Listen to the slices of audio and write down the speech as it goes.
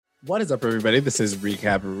What is up, everybody? This is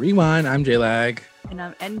Recap Rewind. I'm J-Lag. And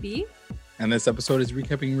I'm NB. And this episode is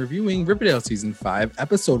recapping, reviewing Riverdale Season 5,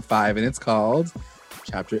 Episode 5, and it's called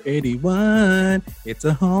Chapter 81, It's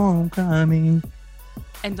a Homecoming.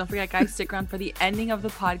 And don't forget, guys, stick around for the ending of the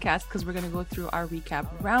podcast because we're going to go through our recap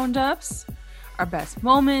roundups, our best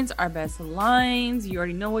moments, our best lines. You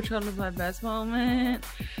already know which one was my best moment.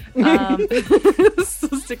 So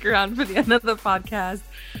stick around for the end of the podcast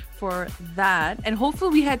for that. And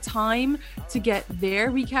hopefully we had time to get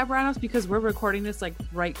their recap roundups because we're recording this like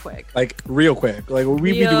right quick. Like real quick. Like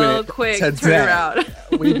we'd be doing it quick. Turn around.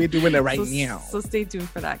 We'd be doing it right now. So stay tuned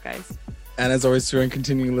for that, guys. And as always, to our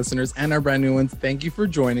continuing listeners and our brand new ones, thank you for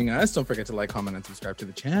joining us. Don't forget to like, comment, and subscribe to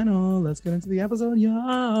the channel. Let's get into the episode,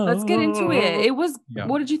 y'all. Let's get into it. It was,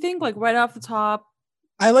 What did you think? Like right off the top?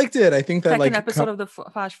 I liked it. I think that second episode of the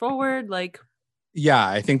Flash Forward, like... Yeah,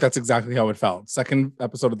 I think that's exactly how it felt. Second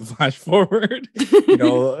episode of the Flash Forward,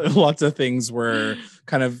 lots of things were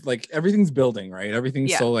kind of like everything's building, right?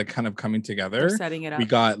 Everything's still like kind of coming together. They're setting it up. We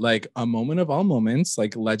got like a moment of all moments,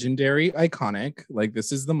 like legendary, iconic. Like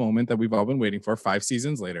this is the moment that we've all been waiting for 5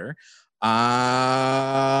 seasons later.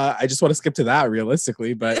 I just want to skip to that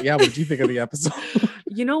realistically, but yeah, what did you think of the episode?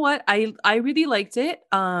 You know what? I really liked it.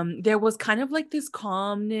 There was kind of like this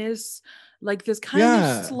calmness, like this kind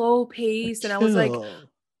of slow pace, and I was like,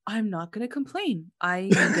 I'm not gonna complain. I'm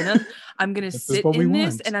gonna sit in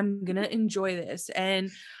this and I'm gonna enjoy this. And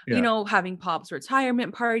you know, having Pop's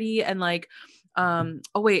retirement party and like oh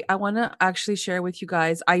wait, I want to actually share with you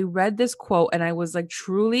guys. I read this quote and I was like,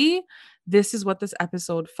 truly, this is what this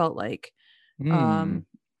episode felt like.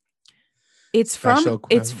 It's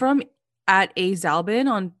from at A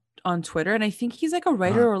Zalbin on Twitter, and I think he's like a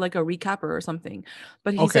writer or like a recapper or something,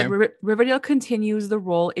 but he said Riverdale continues the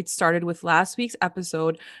role it started with last week's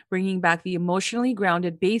episode, bringing back the emotionally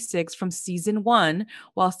grounded basics from season 1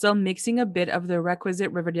 while still mixing a bit of the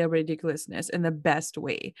requisite Riverdale ridiculousness in the best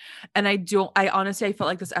way. And I honestly, I felt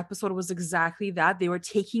like this episode was exactly that. They were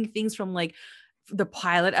taking things from like the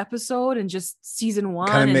pilot episode and just season 1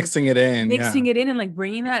 kind of mixing it in and like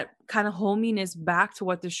bringing that kind of hominess back to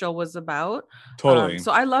what the show was about. Totally.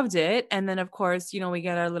 So I loved it. And then of course, you know, we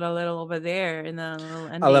get our little over there in the little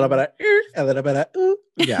ending. a little bit of ooh.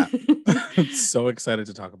 Yeah. So excited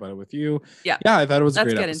to talk about it with you. Yeah, I thought it was a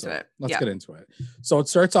great episode. Let's get into it. So it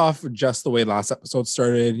starts off just the way last episode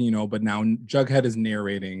started, you know, but now Jughead is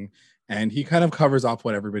narrating and he kind of covers off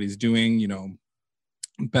what everybody's doing. You know,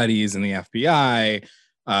 Betty's in the FBI.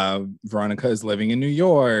 Veronica is living in New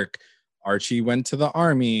York. Archie went to the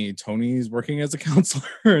army. Tony's working as a counselor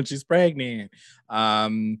and she's pregnant.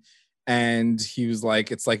 And he was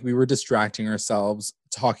like, it's like we were distracting ourselves,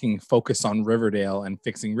 focus on Riverdale and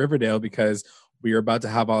fixing Riverdale because we are about to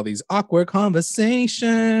have all these awkward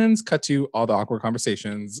conversations. Cut to all the awkward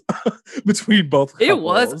conversations between both couples. It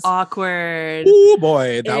was awkward. Oh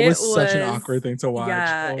boy, that was such an awkward thing to watch.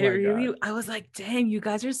 Yeah, it really. God. I was like, "Damn, you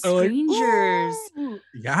guys are strangers." Like,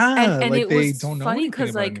 yeah, and like it they was don't know funny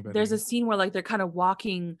because like anybody. there's a scene where like they're kind of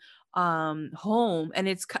walking home, and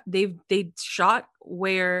it's they shot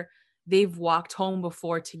where they've walked home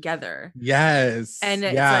before together. Yes, and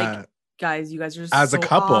it's like, guys, you guys are as so a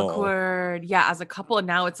couple awkward. Yeah, as a couple. And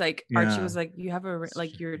now it's like Archie was like, you have a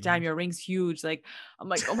like your ring's huge. Like I'm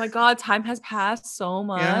like, oh my god, time has passed so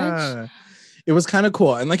much. Yeah. It was kind of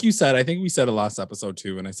cool. And like you said, I think we said it last episode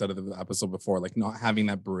too, and I said it in the episode before, like not having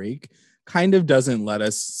that break kind of doesn't let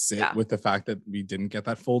us sit with the fact that we didn't get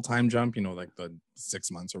that full-time jump, you know, like the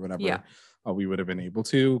 6 months or whatever. We would have been able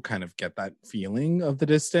to kind of get that feeling of the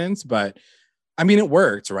distance. But I mean, it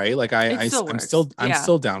worked, right? Like I'm still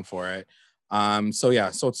down for it. So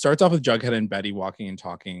it starts off with Jughead and Betty walking and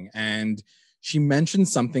talking, and she mentioned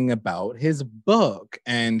something about his book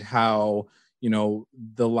and how, you know,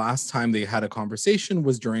 the last time they had a conversation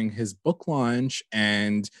was during his book launch,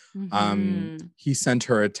 and he sent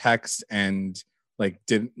her a text and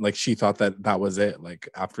she thought that was it. Like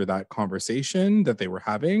after that conversation that they were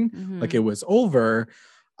having, like it was over.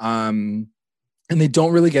 And they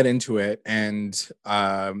don't really get into it, and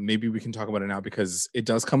maybe we can talk about it now because it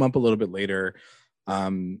does come up a little bit later.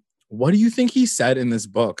 What do you think he said in this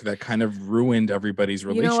book that kind of ruined everybody's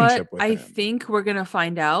relationship with him? I think we're gonna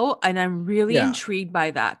find out, and I'm really intrigued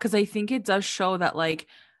by that because I think it does show that like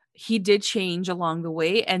he did change along the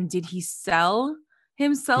way. And did he sell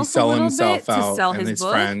himself a little bit to sell his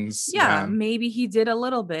book? Friends? Yeah, maybe he did a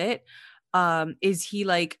little bit. Is he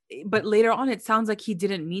like, but later on it sounds like he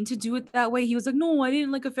didn't mean to do it that way. He was like, no, I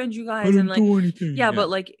didn't like offend you guys, and like but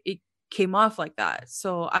like it came off like that.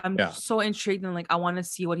 So I'm so intrigued, and like I want to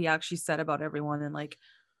see what he actually said about everyone, and like,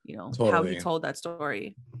 you know, how he told that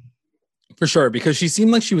story. For sure, because she seemed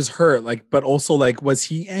like she was hurt, like, but also like, was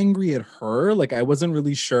he angry at her? Like, I wasn't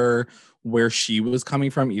really sure where she was coming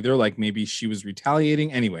from either. Like, maybe she was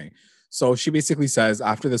retaliating. Anyway, so she basically says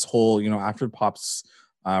after this whole, after Pop's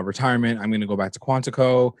retirement, I'm going to go back to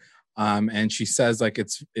Quantico. And she says like,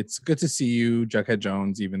 it's good to see you, Jughead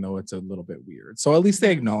Jones, even though it's a little bit weird. So at least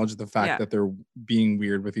they acknowledge the fact that they're being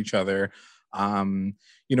weird with each other.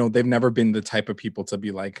 They've never been the type of people to be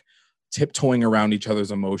like tiptoeing around each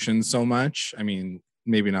other's emotions so much. I mean,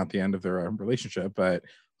 maybe not the end of their relationship, but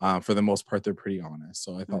for the most part, they're pretty honest.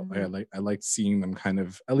 So I thought I liked seeing them kind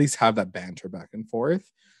of at least have that banter back and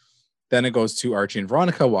forth. Then it goes to Archie and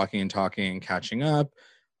Veronica walking and talking and catching up.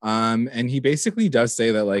 And he basically does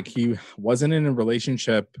say that like he wasn't in a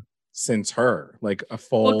relationship since her, like a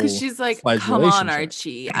full, because she's like, come on,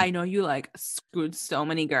 Archie, I know you like screwed so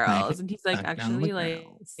many girls, and he's like, actually, like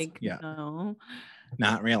no,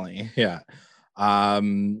 not really.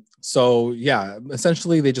 So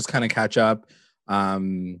essentially they just kind of catch up,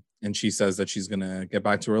 and she says that she's gonna get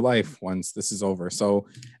back to her life once this is over. So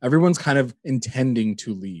everyone's kind of intending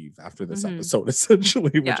to leave after this episode,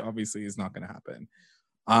 essentially, which obviously is not gonna happen.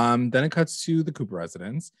 Then it cuts to the Cooper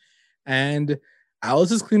residence, and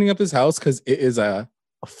Alice is cleaning up this house because it is a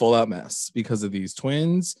full out mess because of these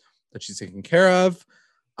twins that she's taking care of.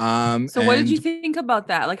 So what did you think about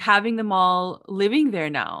that? Like having them all living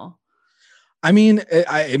there now? I mean,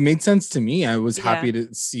 it made sense to me. I was happy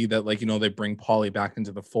to see that, like, they bring Polly back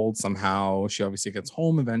into the fold somehow. She obviously gets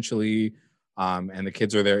home eventually, and the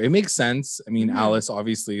kids are there. It makes sense. I mean, Alice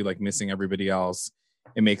obviously like missing everybody else.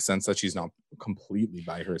 It makes sense that she's not completely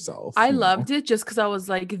by herself. I loved it just because I was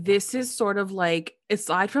like, this is sort of like,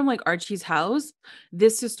 aside from like Archie's house,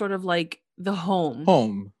 this is sort of like the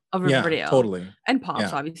home of Riverdale. Yeah, totally. And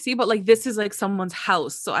Pops, obviously, but like this is like someone's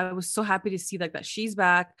house. So I was so happy to see like that she's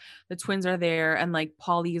back, the twins are there, and like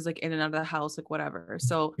Polly is like in and out of the house, like whatever.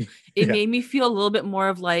 So it made me feel a little bit more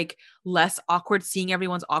of like less awkward seeing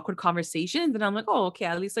everyone's awkward conversations. And I'm like, oh, okay,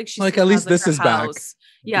 at least like she's like, at least this is house back.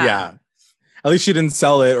 Yeah. At least she didn't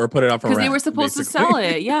sell it or put it up for rent. Because they were supposed to sell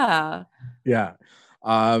it. Yeah. Yeah.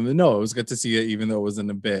 No, it was good to see it, even though it was in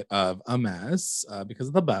a bit of a mess because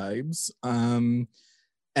of the vibes.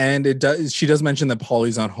 And she does mention that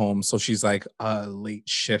Polly's not home, so she's like a late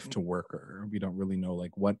shift worker. We don't really know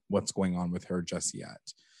like what's going on with her just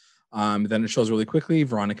yet. Then it shows really quickly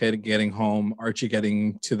Veronica getting home, Archie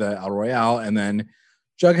getting to the El Royale, and then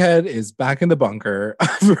Jughead is back in the bunker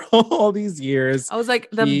after all these years. I was like,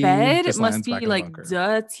 the bed must be like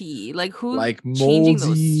dirty. Like who like changing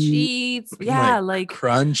those sheets? Yeah, like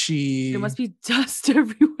crunchy. There must be dust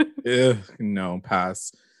everywhere. No,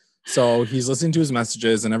 pass. So he's listening to his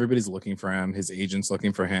messages and everybody's looking for him. His agent's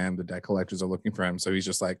looking for him. The debt collectors are looking for him. So he's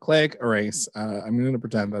just like, click, erase. I'm going to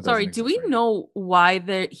pretend that. Sorry, do we know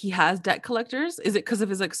why he has debt collectors? Is it because of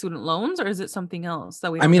his like student loans, or is it something else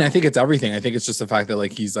that we don't know? I think it's everything. I think it's just the fact that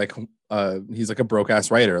like he's like a broke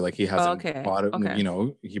ass writer. Like he hasn't bought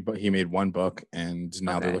it. He made one book and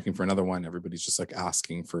now they're looking for another one. Everybody's just like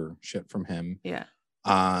asking for shit from him. Yeah.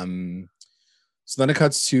 So then it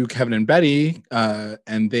cuts to Kevin and Betty,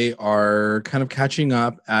 and they are kind of catching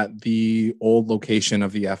up at the old location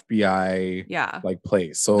of the FBI like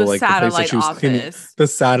place. So the like satellite the place that she was office. Cleaning, the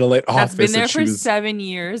satellite office. That's been there for 7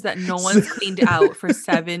 years that no one's cleaned out for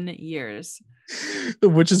 7 years.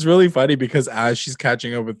 Which is really funny because as she's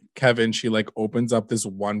catching up with Kevin, she like opens up this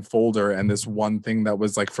one folder and this one thing that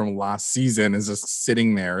was like from last season is just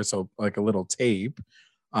sitting there. So like a little tape.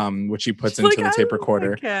 Which she puts into the tape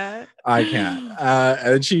recorder. I can't.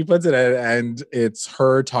 And she puts it in, and it's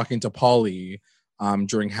her talking to Polly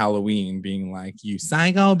during Halloween, being like, "You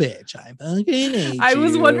psycho bitch, I fucking hate you." I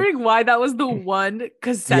was wondering why that was the one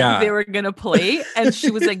cassette they were gonna play, and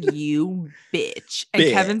she was like, "You bitch," and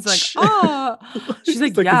Kevin's like, "Oh," she's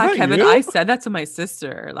like, "Yeah, Kevin, you? I said that to my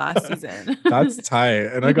sister last season." That's tight,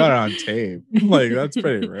 and I got it on tape. Like that's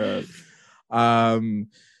pretty rude.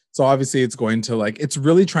 So obviously it's going to like, it's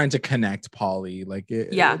really trying to connect Polly. Like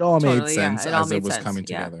it all made sense as it was coming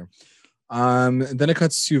together. Then it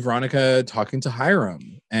cuts to Veronica talking to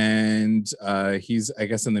Hiram, and he's, I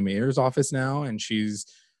guess, in the mayor's office now. And she's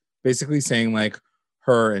basically saying like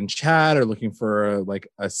her and Chad are looking for like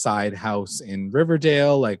a side house in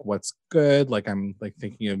Riverdale. Like what's good? Like I'm like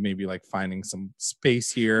thinking of maybe like finding some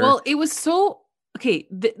space here. Well, it was so okay,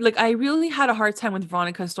 like I really had a hard time with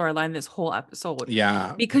Veronica's storyline this whole episode.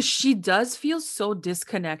 Yeah. Because she does feel so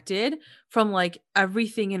disconnected from like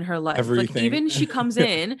everything in her life. Everything. Like even she comes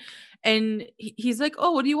in and he's like,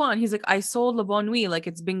 "Oh, what do you want?" He's like, "I sold Le Bon Nuit, like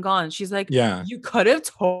it's been gone." She's like, "Yeah, you could have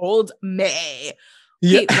told me.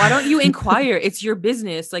 Yeah. Hey, why don't you inquire? It's your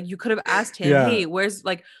business. Like you could have asked him, hey, where's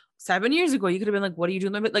like 7 years ago, you could have been like, what are you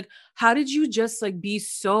doing? But like, how did you just like be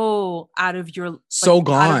so out of your gone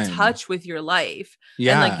out of touch with your life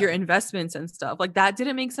and like your investments and stuff? Like that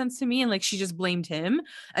didn't make sense to me. And like she just blamed him.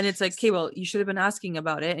 And it's like, okay, well, you should have been asking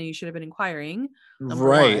about it and you should have been inquiring.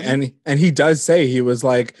 Right. And he does say, he was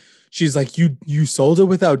like, she's like, you sold it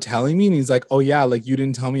without telling me. And he's like, oh yeah, like you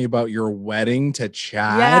didn't tell me about your wedding to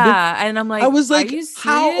Chad. Yeah. And I'm like, I was like,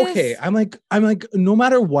 how? Okay. I'm like, no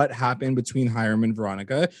matter what happened between Hiram and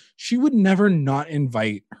Veronica, she would never not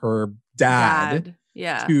invite her dad.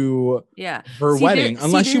 To her wedding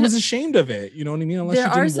unless she was ashamed of it. You know what I mean? Unless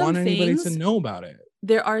she didn't want anybody to know about it.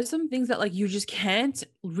 There are some things that like you just can't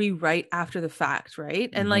rewrite after the fact, right?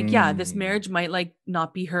 And like, yeah, this marriage might like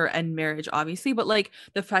not be her end marriage, obviously, but like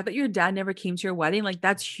the fact that your dad never came to your wedding, like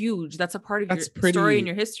that's huge. That's a part of your story and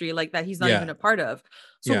your history, like that he's not even a part of.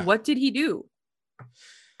 So what did he do?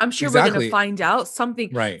 I'm sure we're gonna find out something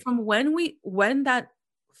from when that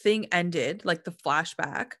thing ended, like the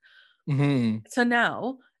flashback to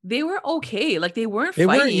now. They were okay. Like they weren't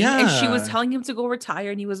fighting. And she was telling him to go retire.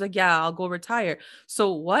 And he was like, yeah, I'll go retire.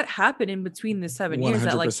 So what happened in between the 7 years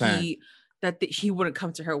 100%. That like he wouldn't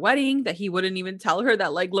come to her wedding, that he wouldn't even tell her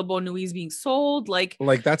that like Le Bon Nuit is being sold. Like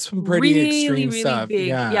that's some pretty extreme stuff. Big,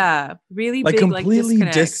 yeah. Really like big, completely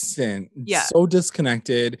like distant. Yeah. So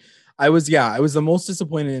disconnected. I was the most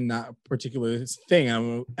disappointed in that particular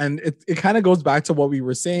thing. And it kind of goes back to what we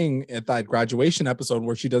were saying at that graduation episode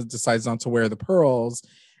where she decides not to wear the pearls.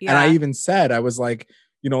 Yeah. And I even said, I was like,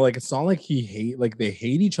 you know, like, it's not like they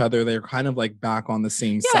hate each other. They're kind of like back on the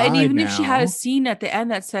same side. And even now. If she had a scene at the end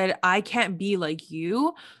that said, I can't be like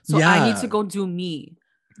you, so I need to go do me.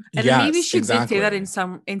 And maybe she did say that in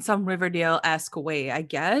some Riverdale-esque way, I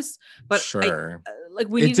guess. But sure.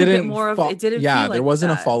 We need a bit more of it. Didn't feel like there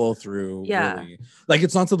wasn't that. A follow through. Yeah. Really. Like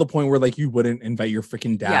it's not to the point where like you wouldn't invite your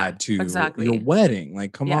freaking dad to your wedding.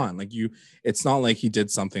 Like, come on. Like it's not like he did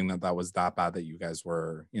something that was that bad that you guys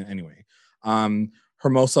were, you know, anyway.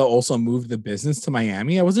 Hermosa also moved the business to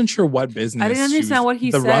Miami. I wasn't sure what business. I didn't understand what he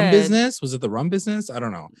said. The rum business? Was it the rum business? I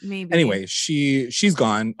don't know. Maybe. Anyway, she's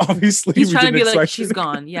gone. Obviously, he's trying to be like she's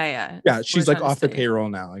gone. Yeah. Yeah, she's like off the payroll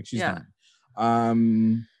now. Like she's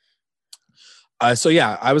gone. So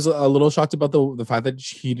yeah, I was a little shocked about the fact that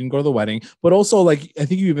he didn't go to the wedding, but also like I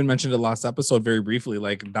think you even mentioned it last episode very briefly.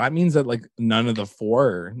 Like that means that like none of the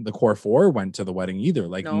core four went to the wedding either.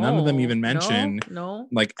 Like none of them even mentioned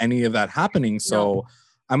like any of that happening. So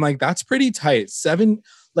I'm like, that's pretty tight. 7,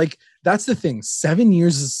 like that's the thing. 7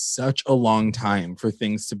 years is such a long time for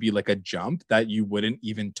things to be like a jump that you wouldn't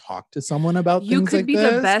even talk to someone about. You could like be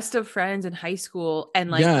the best of friends in high school and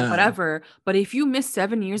like whatever, but if you miss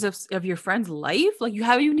 7 years of your friend's life, like you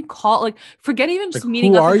haven't even called, like forget even just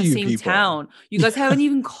meeting up in the same town. You guys haven't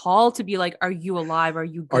even called to be like, are you alive? Are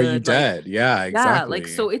you good? Are you dead? Yeah, exactly. Yeah, like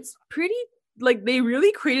so it's pretty. Like they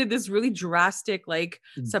really created this really drastic like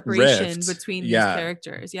separation between these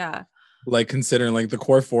characters. Yeah. Like considering like the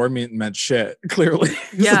core four meant shit clearly.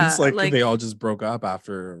 It's like they all just broke up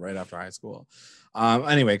right after high school.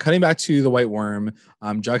 Anyway, cutting back to the White Worm,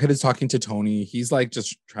 Jughead is talking to Tony. He's like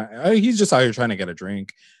he's just out here trying to get a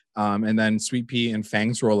drink. And then Sweet Pea and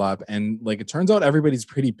Fangs roll up, and like it turns out everybody's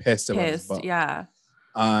pretty pissed about this book. Yeah.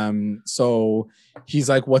 So he's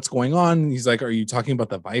like, what's going on? He's like, are you talking about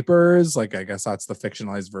the Vipers? Like, I guess that's the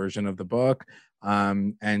fictionalized version of the book.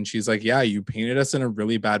 And she's like, yeah, you painted us in a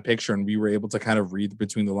really bad picture, and we were able to kind of read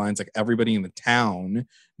between the lines. Like everybody in the town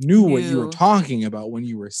knew what you were talking about when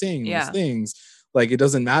you were saying those things. Like, it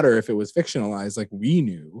doesn't matter if it was fictionalized, like we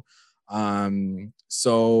knew.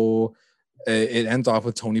 So it ends off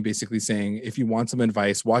with Tony basically saying, if you want some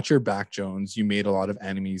advice, watch your back, Jones. You made a lot of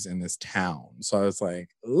enemies in this town. So I was like,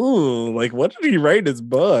 ooh, like what did he write in his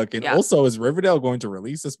book? And also, is Riverdale going to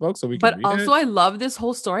release this book so we can read it? I love this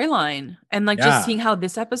whole storyline. And like just seeing how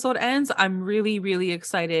this episode ends, I'm really, really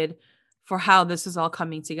excited for how this is all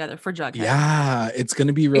coming together for Jughead. Yeah, it's going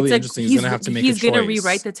to be really interesting. He's going to have to make a choice. He's going to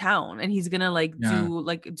rewrite the town, and he's going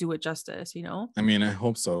to do it justice, you know? I mean, I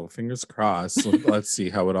hope so. Fingers crossed. Let's see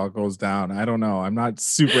how it all goes down. I don't know. I'm not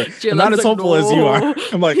I'm not as hopeful as you are.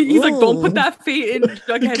 I'm like, he's like, don't put that fate in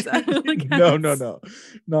Jughead's No.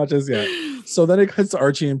 Not just yet. So then it cuts to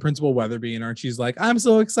Archie and Principal Weatherby, and Archie's like, I'm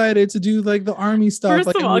so excited to do like the army stuff.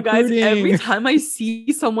 First of all, guys, every time I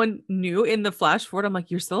see someone new in the flash forward, I'm like,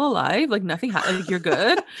 you're still alive? Like nothing happened. Like, you're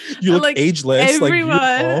good. You look like, ageless, everyone.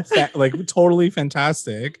 Like beautiful, like totally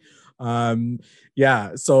fantastic.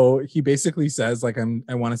 So he basically says like,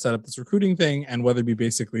 I want to set up this recruiting thing, and Weatherby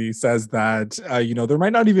basically says that there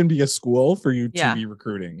might not even be a school for you to be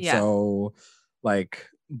recruiting. So like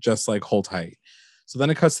just like hold tight. So then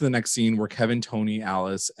it cuts to the next scene where Kevin, Tony,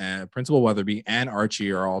 Alice, and Principal Weatherby and Archie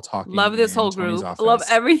are all talking. Love this whole group. Love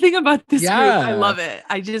everything about this group. I love it.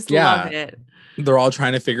 I just love it. They're all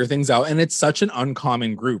trying to figure things out, and it's such an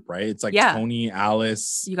uncommon group, right? It's like Tony,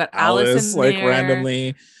 Alice, you got Alice like there,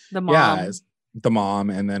 randomly, the mom, the mom,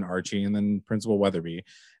 and then Archie, and then Principal Weatherby.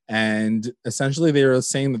 And essentially they are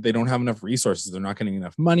saying that they don't have enough resources. They're not getting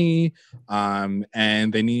enough money.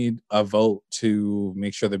 And they need a vote to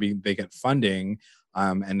make sure that they get funding.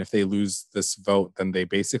 And if they lose this vote, then they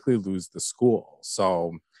basically lose the school.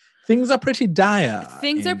 So things are pretty dire.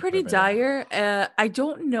 I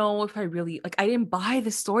don't know if I really I didn't buy the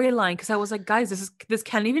storyline because I was like, guys, this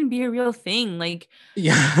can't even be a real thing. Like,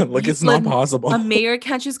 yeah, like it's not possible. A mayor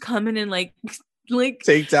can't just come in and like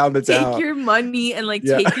take down the town, take your money and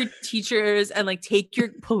take your teachers and take your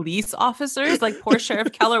police officers. Like poor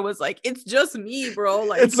Sheriff Keller was like, it's just me, bro.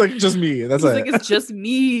 Like it's like just me. That's like it's just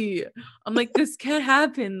me. I'm like, this can't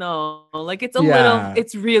happen though. Like it's a little.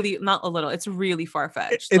 It's really not a little. It's really far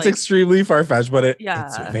fetched. It's extremely far fetched, but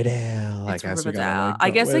it's Riverdale. I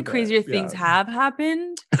guess crazier things have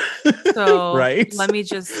happened. So right. Let me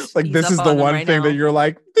just this is the one thing that you're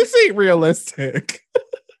like, this ain't realistic.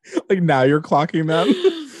 Like now you're clocking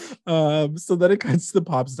them. So then it cuts to the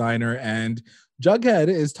Pop's Diner and Jughead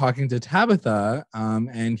is talking to Tabitha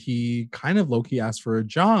and he kind of low-key asked for a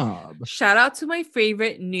job. Shout out to my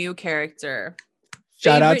favorite new character.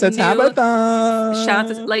 Shout out to Tabitha. Shout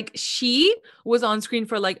out to she was on screen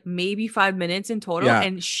for maybe 5 minutes in total,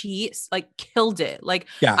 and she killed it.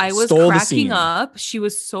 I was cracking up. She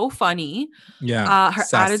was so funny. Yeah, her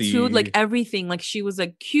sassy attitude, everything. She was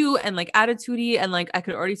cute and attitudey, and I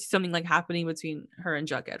could already see something happening between her and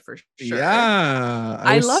Jughead for sure. Yeah,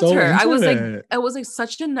 I loved her. I was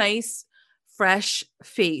such a nice, fresh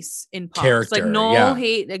face in Pop. Character, no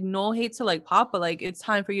hate to Pop, but it's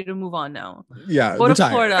time for you to move on now. Yeah, go retire.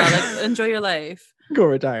 To Florida, enjoy your life. Go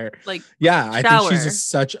retire. I think she's just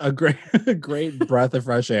such a great breath of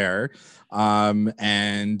fresh air.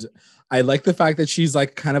 And I like the fact that she's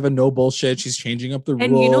kind of a no bullshit. She's changing up the rules.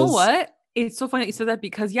 And you know what? It's so funny that you said that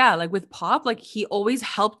because with Pop, he always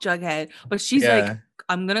helped Jughead, but she's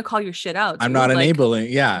I'm gonna call your shit out. I'm not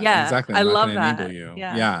enabling. Yeah, exactly. I love that.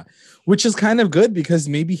 Yeah. Which is kind of good because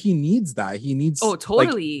maybe he needs that. He needs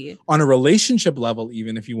totally on a relationship level,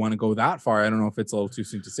 even if you want to go that far. I don't know if it's a little too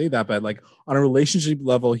soon to say that, but on a relationship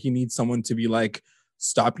level, he needs someone to be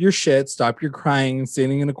stop your shit, stop your crying,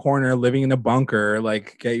 sitting in a corner, living in a bunker,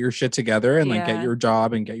 get your shit together and get your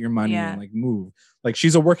job and get your money and move.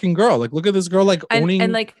 She's a working girl. Look at this girl owning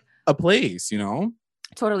and a place,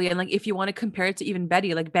 Totally. And if you want to compare it to even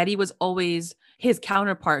Betty, Betty was always his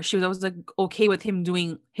counterpart. She was always okay with him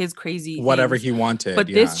doing his crazy whatever things. He wanted. But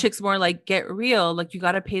this chick's more get real. You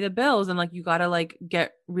got to pay the bills and you got to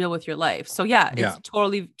get real with your life. So it's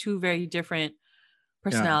totally two very different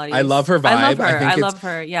personalities. I love her vibe. I love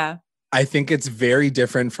her. Yeah. I think it's very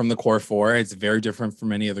different from the core four. It's very different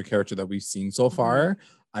from any other character that we've seen so far.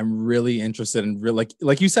 I'm really interested in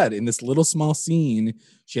like you said, in this little small scene,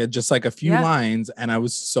 she had just a few lines and I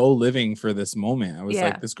was so living for this moment. I was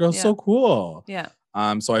this girl's so cool. Yeah.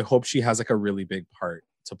 So I hope she has a really big part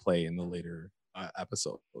to play in the later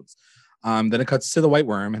episodes. Then it cuts to the White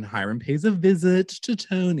Worm and Hiram pays a visit to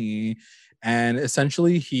Tony. And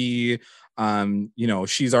essentially he,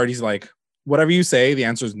 she's already whatever you say, the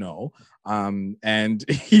answer is no. And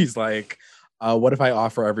he's what if I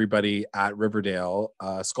offer everybody at Riverdale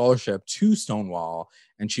a scholarship to Stonewall?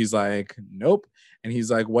 And she's like, nope. And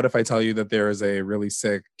he's like, what if I tell you that there is a really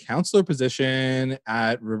sick counselor position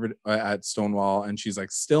at Stonewall? And she's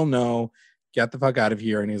like, still no, get the fuck out of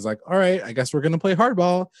here. And he's like, all right, I guess we're going to play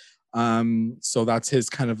hardball. So that's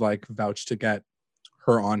his kind of vouch to get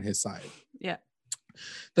her on his side. Yeah.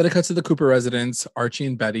 Then it cuts to the Cooper residence. Archie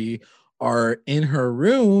and Betty are in her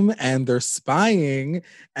room and they're spying,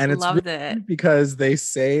 and it's it because they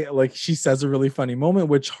say she says a really funny moment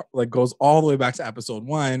which goes all the way back to episode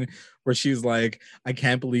 1 where she's like, I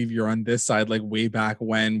can't believe you're on this side, way back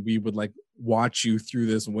when we would watch you through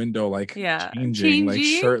this window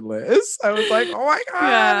changing shirtless. I was like, oh my god,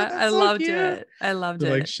 yeah, I loved it. I loved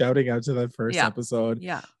it. Shouting out to that first episode.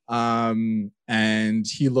 Yeah. And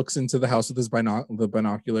he looks into the house with his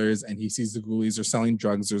binoculars and he sees the ghoulies are selling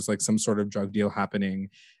drugs. There's some sort of drug deal happening,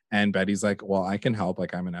 and Betty's like, well, I can help,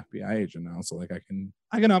 I'm an FBI agent now, so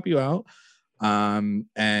I can help you out. And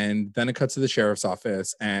then it cuts to the sheriff's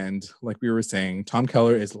office, and like we were saying, Tom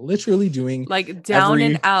Keller is literally doing like down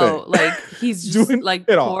and out. Like he's just doing like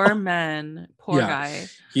poor man, poor guy.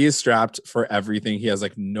 He is strapped for everything. He has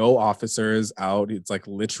like no officers out. It's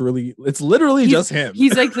literally just him.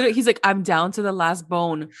 He's like, I'm down to the last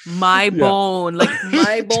bone. My bone, like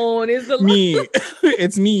my bone is the me.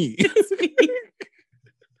 It's me. It's me.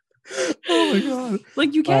 Oh my god!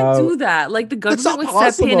 Like you can't do that. Like the government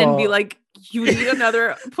would step in and be like, "You need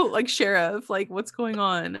another like sheriff. Like what's going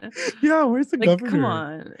on?" Yeah, where's the governor? Come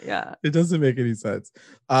on, yeah. It doesn't make any sense.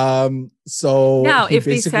 So now, if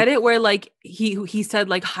they said it where like he said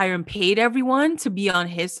like Hiram paid everyone to be on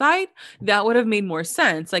his side, that would have made more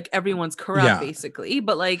sense. Like everyone's corrupt, basically,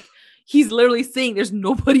 but like. He's literally saying there's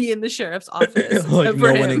nobody in the sheriff's office. Like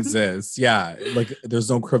no one exists. Yeah. Like there's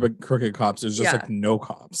no crooked cops. There's just like no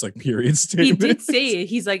cops, like period statement. He did say it.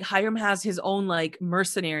 He's like Hiram has his own like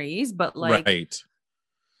mercenaries, but like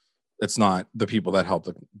it's not the people that help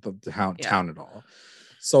the town at all.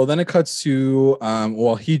 So then it cuts to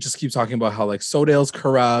he just keeps talking about how like Sodale's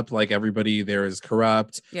corrupt, like everybody there is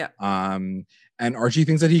corrupt. Yeah. And Archie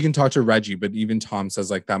thinks that he can talk to Reggie, but even Tom says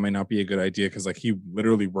like that might not be a good idea because like he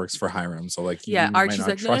literally works for Hiram. So like Archie's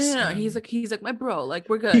like no. He's like my bro, like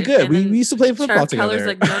we're good. He's good. We used to play football together. Keller's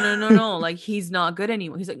like no, like he's not good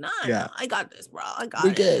anymore. He's like no, I got this, bro. I got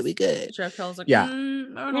it. We good. Sheriff Keller's like I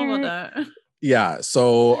don't know about that. Yeah,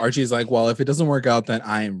 so Archie's like, well, if it doesn't work out, then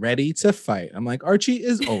I am ready to fight. I'm like, Archie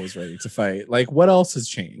is always ready to fight. Like, what else has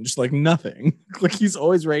changed? Like, nothing. Like, he's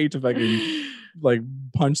always ready to fucking, like,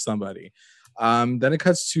 punch somebody. Then it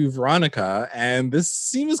cuts to Veronica, and this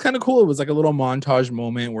scene was kind of cool. It was like a little montage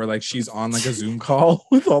moment where, like, she's on, like, a Zoom call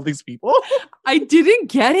with all these people. I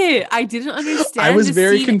didn't get it. I didn't understand I was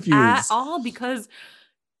very confused. At all because...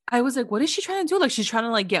 I was like, what is she trying to do? Like, she's trying to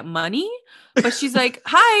like get money, but she's like,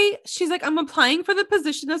 hi. She's like, I'm applying for the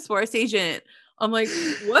position of sports agent. I'm like,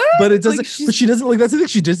 what? But it doesn't, like, but she doesn't like, that's the thing.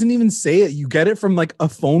 She doesn't even say it. You get it from like a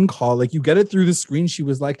phone call. Like you get it through the screen. She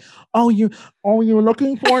was like, you're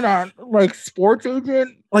looking for that like sports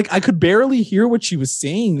agent. Like I could barely hear what she was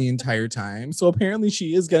saying the entire time. So apparently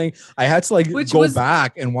she is getting, I had to like go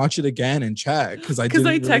back and watch it again and check. Cause I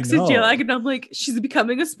texted Jalak and I'm like, she's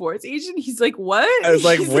becoming a sports agent. He's like, what? I was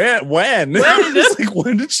like, when? I was like,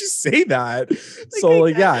 when did she say that? Like, so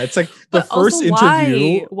like, yeah, it's like the first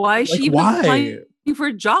interview. Why is she even applying for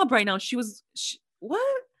a job right now? What?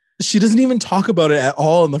 She doesn't even talk about it at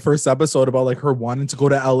all in the first episode about like her wanting to go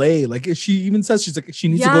to LA. Like she even says she's like she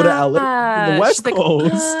needs to go to LA, the West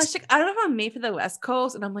Coast. She's like, I don't know if I'm made for the West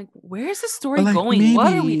Coast, and I'm like, where's the story going? Maybe.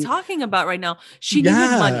 What are we talking about right now? She needed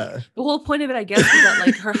money. The whole point of it, I guess, is that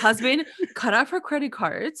like her husband cut off her credit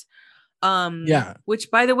cards.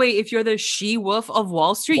 Which, by the way, if you're the she-wolf of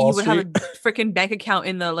Wall Street, you would have a freaking bank account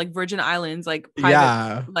in the like Virgin Islands, like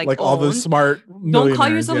private, like all the smart. Don't call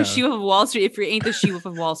yourself a she-wolf of Wall Street if you ain't the she-wolf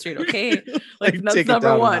of Wall Street, okay? Like that's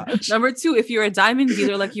number one. Number two, if you're a diamond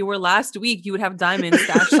dealer like you were last week, you would have diamonds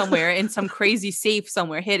stashed somewhere in some crazy safe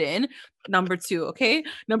somewhere hidden. Number two, okay.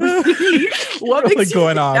 Number three, what makes you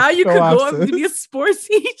going on? Now you could go up to be a sports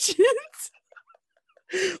agent.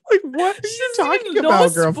 Like what are you talking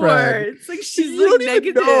about, girlfriend? Like she's like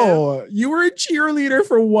negative. You were a cheerleader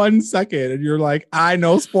for 1 second, and you're like, I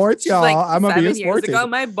know sports, y'all. Like, I'm gonna be a sports agent.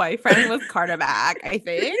 My boyfriend was quarterback. I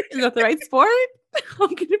think is that the right sport? I'm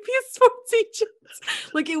gonna be a sports agent.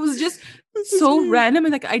 Like it was just so random,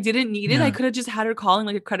 and like I didn't need it. I could have just had her calling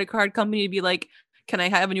like a credit card company to be like, can I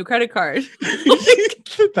have a new credit card?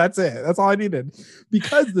 That's it. That's all I needed.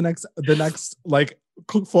 Because the next like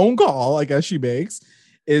phone call, I guess she makes,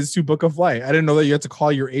 is to book a flight. I didn't know that you had to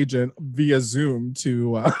call your agent via Zoom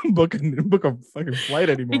to book a fucking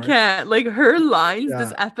flight anymore. I can't. Like her lines,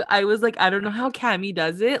 I was like, I don't know how Cammy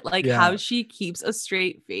does it. Like how she keeps a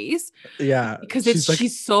straight face. Yeah, because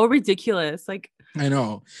she's so ridiculous. Like I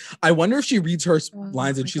know. I wonder if she reads her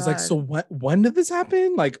lines and she's like, so when did this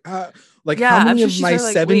happen? Like how many of my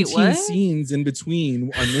 17 scenes in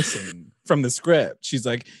between are missing from the script? She's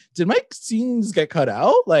like, did my scenes get cut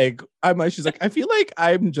out? Like, she's like, I feel like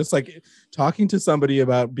I'm just like talking to somebody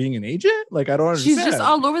about being an agent. Like, I don't understand. She's just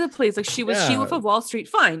all over the place. Like she was She-Wolf of Wall Street.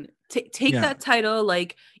 Fine. Take that title.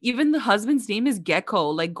 Like even the husband's name is Gecko.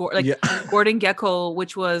 Like Gordon Gecko,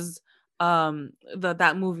 which was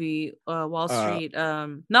that movie Wall Street,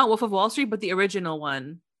 not Wolf of Wall Street, but the original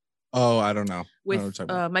one. Oh, I don't know. With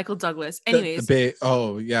Michael Douglas. Anyways,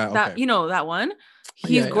 that you know that one.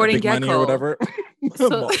 He's Gordon Gecko money or whatever.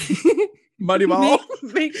 So, money ball.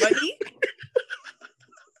 Make money.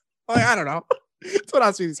 I don't know. Don't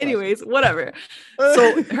ask me these Anyways, whatever.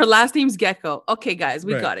 So her last name's Gecko. Okay, guys,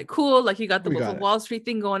 we got it. Cool. Like you got the Wolf of Wall Street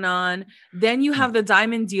thing going on. Then you have the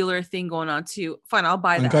diamond dealer thing going on too. Fine, I'll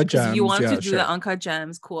buy that because you wanted to do the uncut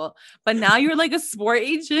gems. Cool. But now you're like a sport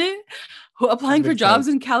agent who applying for jobs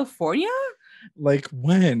in California. Like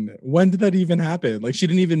when did that even happen? Like she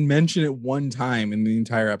didn't even mention it one time in the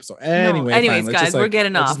entire episode. Anyways, guys, we're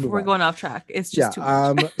getting off. We're going off track. It's just too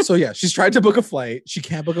much. So yeah, she's tried to book a flight. She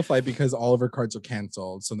can't book a flight because all of her cards are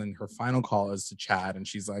canceled. So then her final call is to Chad, and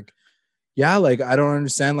she's like, "Yeah, like I don't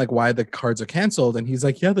understand like why the cards are canceled." And he's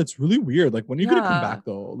like, "Yeah, that's really weird. Like when are you gonna come back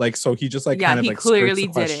though?" Like so he just like kind of like clearly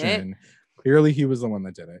did it. Clearly he was the one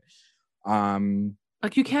that did it.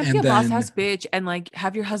 Like you can't be a boss ass bitch and like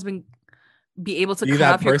have your husband be able to cut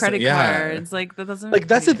off your credit cards. Like that doesn't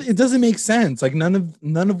like it doesn't make sense. Like none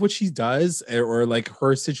of what she does or like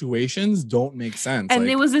her situations don't make sense. And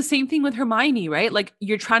like, it was the same thing with Hermione, right? Like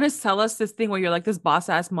you're trying to sell us this thing where you're like this boss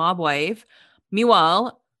ass mob wife.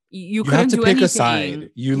 Meanwhile, you couldn't have to do pick anything. A side.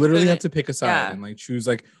 You literally have to pick a side and like choose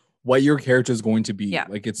like what your character is going to be.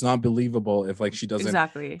 Like it's not believable if like she doesn't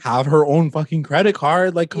have her own fucking credit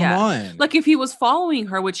card. Like come on. Like if he was following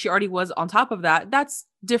her, which she already was on top of that, that's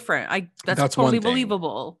different. That's totally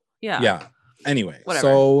believable. Yeah. Anyway,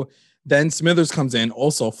 so then Smithers comes in,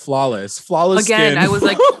 also flawless again. Skin. I was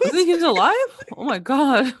like, he's alive? Oh my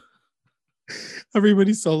god.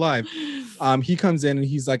 Everybody's still alive. He comes in and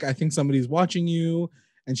he's like, I think somebody's watching you.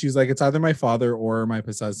 And she's like, it's either my father or my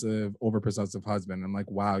overpossessive husband. I'm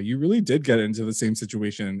like, wow, you really did get into the same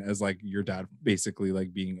situation as like your dad, basically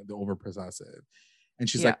like being the overpossessive. And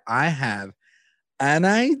she's like, I have an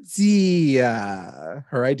idea.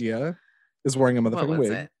 Her idea is wearing a motherfucking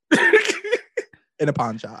wig in a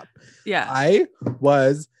pawn shop. Yeah. I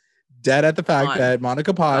was dead at the fact that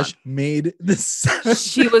Monica Posh made this.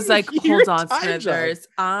 She was like, hold on, Smithers.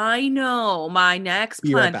 I know my next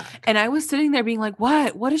plan. Right, and I was sitting there being like,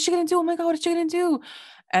 what is she going to do? Oh my God, what is she going to do?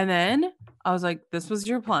 And then I was like, this was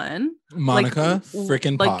your plan. Monica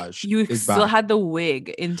freaking Posh. You still had the wig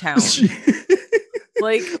in town.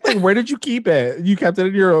 like, where did you keep it? You kept it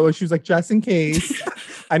in your, she was like, just in case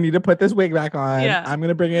I need to put this wig back on. I'm going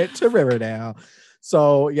to bring it to Riverdale.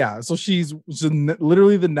 So yeah, so she's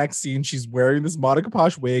literally the next scene. She's wearing this Monica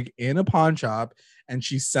Posh wig in a pawn shop, and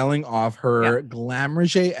she's selling off her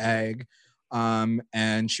Glamourage egg.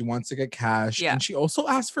 And she wants to get cash. And she also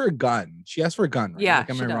asked for a gun. She asked for a gun, right?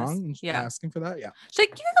 Like, am I wrong? Asking for that? Yeah. She's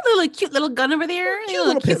like, you have a little cute little gun over there.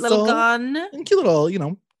 Cute little gun. And cute little,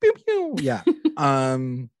 pew pew. Yeah.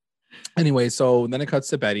 Anyway, so then it cuts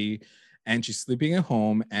to Betty, and she's sleeping at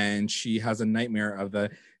home, and she has a nightmare of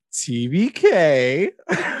the TBK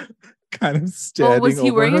kind of standing. Was he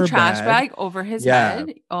over wearing her a trash bed. bag over his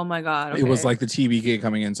head? Oh my God. It was like the TBK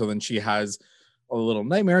coming in. So then she has a little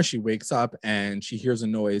nightmare. She wakes up and she hears a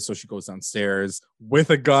noise. So she goes downstairs with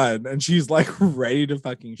a gun and she's like ready to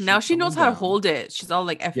fucking shoot. Now she knows how to hold it. She's all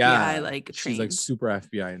like FBI, like trained. She's like super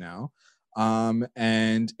FBI now.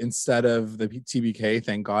 And instead of the TBK,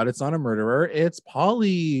 thank God it's not a murderer, it's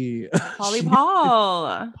Polly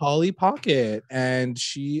Pocket. And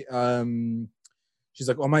she's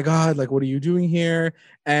like, oh my God, like what are you doing here?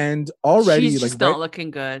 And already she's just not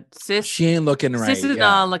looking good, sis. She ain't looking right. Sis is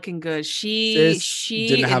not looking good. She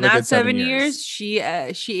didn't have in that 7 years. She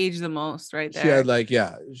aged the most right there. She had like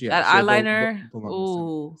that eyeliner.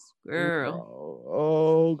 Oh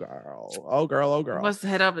girl. You must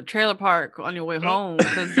head up the trailer park on your way home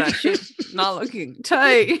because that shit's not looking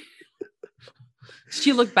tight.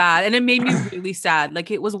 She looked bad and it made me really sad.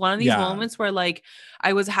 Like it was one of these moments where like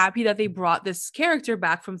I was happy that they brought this character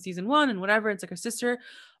back from season 1 and whatever. It's like her sister,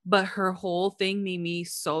 but her whole thing made me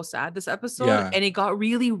so sad this episode. And it got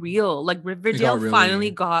really real. Like Riverdale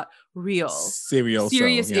finally got real.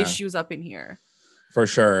 Serious issues up in here. For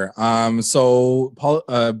sure. So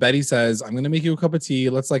Betty says, I'm gonna make you a cup of tea.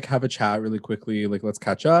 Let's like have a chat really quickly. Like let's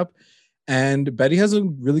catch up. And Betty has a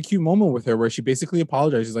really cute moment with her where she basically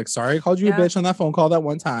apologizes. She's like, sorry, I called you a bitch on that phone call that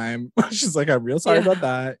one time. She's like, I'm real sorry about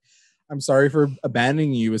that. I'm sorry for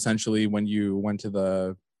abandoning you essentially when you went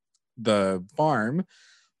to the farm.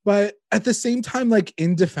 But at the same time, like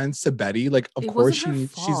in defense to Betty, like of course it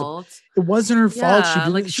wasn't her fault. She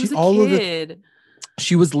didn't, like she was a kid.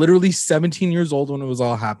 She was literally 17 years old when it was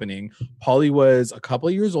all happening. Polly was a couple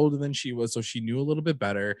of years older than she was, so she knew a little bit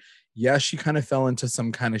better. Yes, she kind of fell into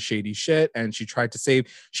some kind of shady shit, and she tried to save.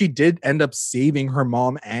 She did end up saving her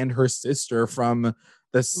mom and her sister from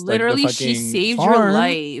this. Literally, like, she saved your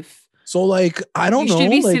life. So like, I don't know. You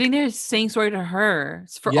should be like, sitting there saying sorry to her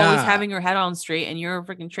for always having her head on straight, and you're a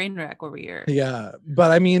freaking train wreck over here. Yeah,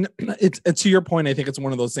 but I mean, it's to your point. I think it's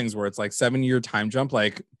one of those things where it's like 7-year time jump.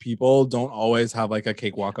 Like people don't always have like a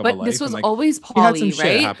cakewalk of a life. But this was like, always Polly,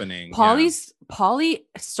 right? Happening. Polly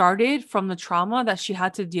started from the trauma that she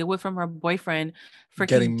had to deal with from her boyfriend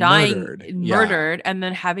freaking murdered, and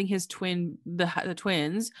then having his the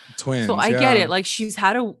twins. So I get it. Like she's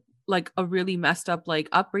had a really messed up like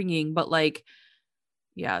upbringing, but like,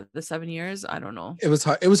 yeah, the 7 years, I don't know. It was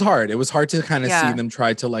hard. It was hard to kind of see them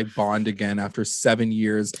try to like bond again after 7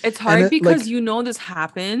 years. It's hard because this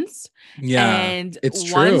happens. Yeah, and it's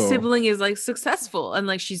true. One sibling is like successful and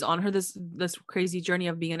like she's on her this crazy journey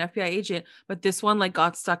of being an FBI agent, but this one like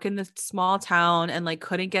got stuck in this small town and like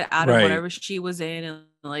couldn't get out of whatever she was in, and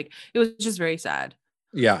like it was just very sad.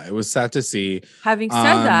 Yeah, it was sad to see. Having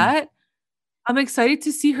said that, I'm excited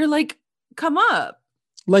to see her like come up.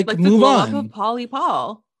 Like move on. Of Polly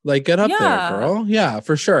Paul. Like get up there, girl. Yeah,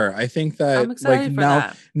 for sure. I think that like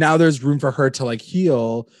now there's room for her to like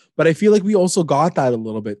heal, but I feel like we also got that a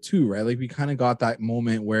little bit too, right? Like we kind of got that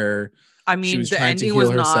moment where she was trying to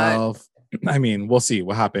heal herself. I mean, we'll see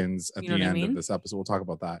what happens at the end of this episode. We'll talk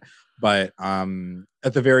about that. But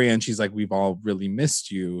at the very end, she's like, "We've all really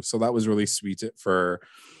missed you." So that was really sweet for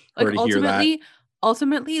her to hear that.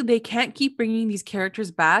 Ultimately, they can't keep bringing these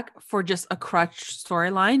characters back for just a crutch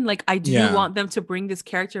storyline. Like, I do want them to bring this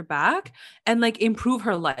character back and like improve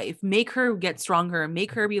her life, make her get stronger,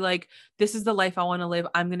 make her be like, this is the life I want to live.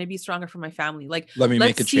 I'm going to be stronger for my family. Like,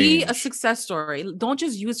 let's see a success story. Don't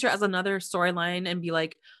just use her as another storyline and be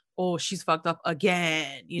like, oh, she's fucked up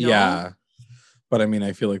again. You know? Yeah. But I mean,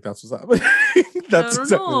 I feel like that's what's happening. That's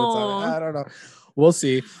exactly what's happening. I don't know. We'll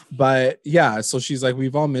see. But yeah, so she's like,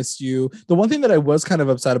 we've all missed you. The one thing that I was kind of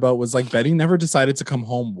upset about was like Betty never decided to come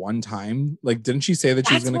home one time. Like, didn't she say that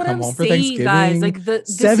she's going to come home for Thanksgiving? Guys, like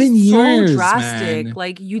 7 years, so drastic. Man.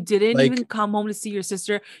 Like you didn't even come home to see your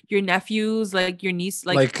sister, your nephews, like your niece,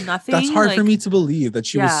 like nothing. That's hard for me to believe that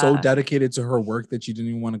she was so dedicated to her work that she didn't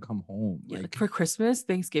even want to come home. Like for Christmas,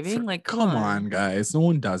 Thanksgiving, like come on, guys. No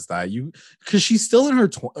one does that. Because she's still in her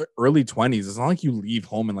early 20s. It's not like you leave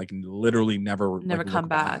home and like literally never come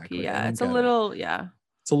back. Like, yeah, it's a little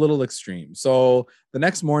it's a little extreme. So the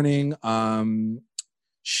next morning, Polly,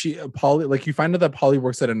 like you find out that Polly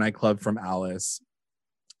works at a nightclub from Alice,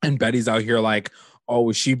 and Betty's out here like, oh,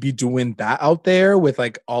 would she be doing that out there with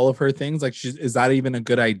like all of her things? Like, is that even a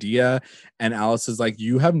good idea? And Alice is like,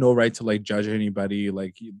 you have no right to like judge anybody.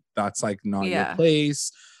 Like that's like not your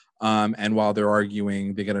place. And while they're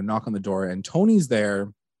arguing, they get a knock on the door, and Tony's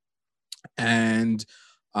there, and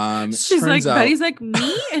she's like, Betty's like,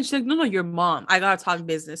 me? And she's like, no, your mom. I gotta talk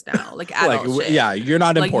business now. Like adult shit. Yeah, you're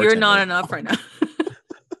not important. Like you're not enough right now.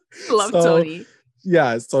 Love Tony.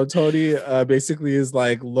 Yeah, so Tony basically is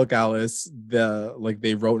like, look, Alice,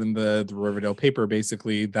 they wrote in the Riverdale paper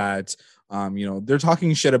basically that they're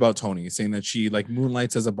talking shit about Tony, saying that she like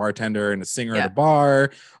moonlights as a bartender and a singer at a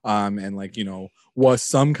bar, and like, was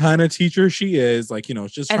some kind of teacher she is, like,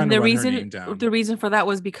 just trying to run her name down. The reason for that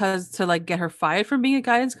was because to like get her fired from being a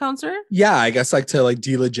guidance counselor. Yeah, I guess like to like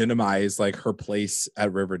delegitimize like her place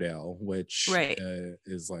at Riverdale, which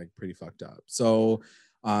is like pretty fucked up. So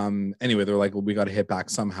anyway, they're like, well, we got to hit back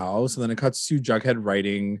somehow. So then it cuts to Jughead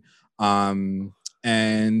writing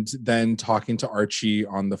and then talking to Archie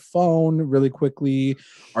on the phone really quickly.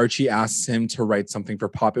 Archie asks him to write something for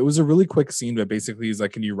Pop. It was a really quick scene, but basically he's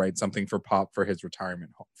like, can you write something for Pop for his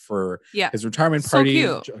retirement party? So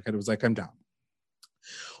cute. Jughead was like, I'm down.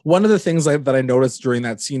 One of the things that I noticed during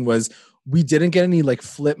that scene was we didn't get any like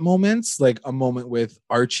flip moments, like a moment with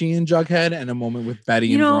Archie and Jughead and a moment with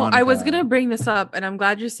Betty and Veronica. I was going to bring this up, and I'm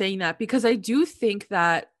glad you're saying that, because I do think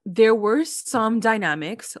that there were some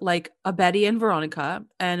dynamics like a Betty and Veronica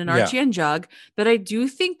and an Archie and Jug that I do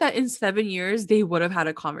think that in 7 years they would have had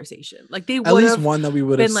a conversation. Like they would have one that we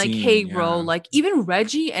would have been like, hey, bro, like even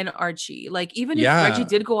Reggie and Archie, like even if Reggie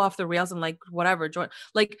did go off the rails and like whatever,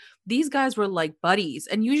 like these guys were like buddies,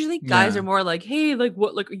 and usually guys are more like, hey, like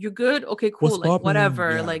what, like you good? Okay, cool, what's like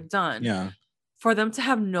whatever, like done. Yeah. For them to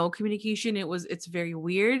have no communication, it's very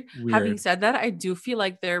weird. Having said that, I do feel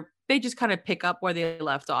like they just kind of pick up where they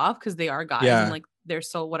left off because they are guys and like they're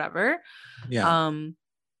so whatever. Yeah.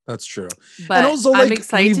 That's true. But and also, like, I'm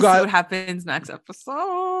excited to see what happens next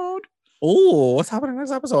episode. Oh, what's happening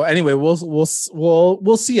next episode? Anyway, we'll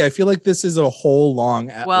see. I feel like this is a whole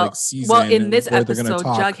long season. Well, in this episode,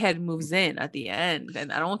 Jughead moves in at the end,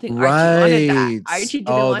 and I don't think Archie wanted that. Archie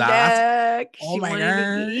didn't want that. Oh my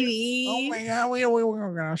god! We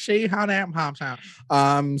were gonna see how that pops out.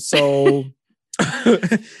 So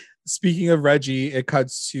speaking of Reggie, it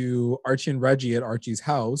cuts to Archie and Reggie at Archie's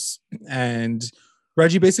house, and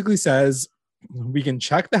Reggie basically says, we can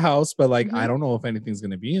check the house, but like I don't know if anything's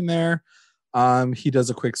gonna be in there. He does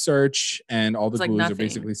a quick search, and all the ghouls are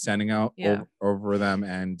basically standing out over them,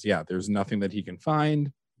 and there's nothing that he can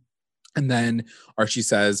find. And then Archie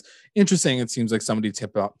says, interesting, it seems like somebody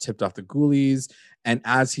tipped off the ghoulies. And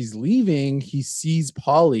as he's leaving, he sees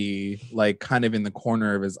Polly like kind of in the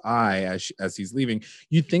corner of his eye as he's leaving.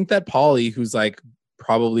 You'd think that Polly, who's like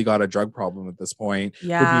probably got a drug problem at this point, would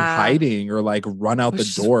be hiding or like run out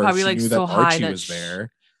the door if she knew that Archie was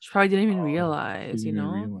there. She probably didn't even realize,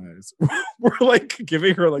 We're like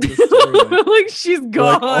giving her like the story, like she's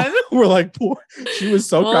gone. We're like, poor. She was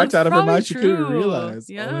so cracked out of her mind she couldn't realize.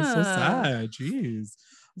 Yeah, it's so sad. Jeez.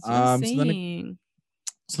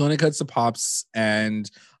 So then it cuts to Pops, and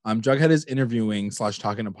Jughead is interviewing /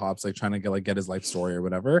 talking to Pops, like trying to get his life story or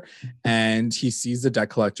whatever. And he sees the debt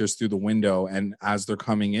collectors through the window, and as they're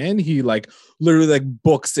coming in, he like literally like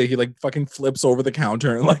books it. He like fucking flips over the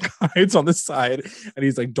counter and like hides on the side. And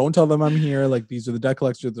he's like, don't tell them I'm here. Like, these are the debt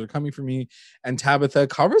collectors that are coming for me. And Tabitha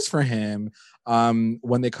covers for him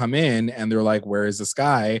when they come in, and they're like, where is this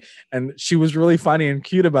guy? And she was really funny and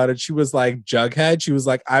cute about it. She was like, Jughead. She was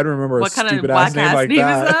like, I don't remember what a stupid ass name like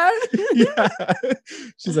that. Yeah.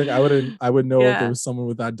 She's like, I would know if there was someone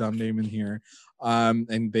with that dumb name in here.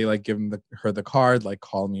 And they like give her the card, like,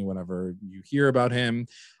 call me whenever you hear about him.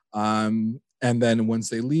 And then once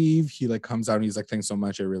they leave, he like comes out and he's like, thanks so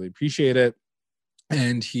much, I really appreciate it.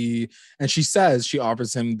 And she says she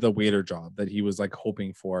offers him the waiter job that he was like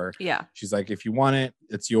hoping for. Yeah. She's like, if you want it,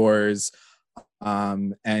 it's yours.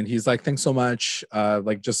 And he's like, thanks so much.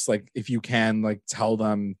 Like, just like, if you can, like, tell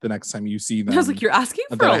them the next time you see them. I was like, you're asking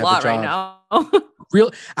for a lot right now.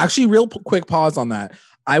 real quick pause on that.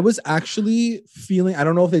 I was actually feeling, I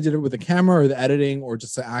don't know if they did it with the camera or the editing or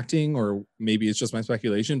just the acting, or maybe it's just my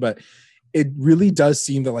speculation, but it really does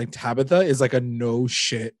seem that like Tabitha is like a no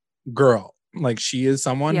shit girl. Like, she is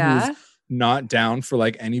someone who's not down for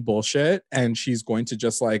like any bullshit, and she's going to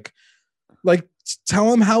just like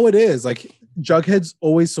tell him how it is. Like, Jughead's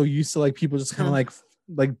always so used to like people just kind of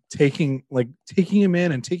like taking him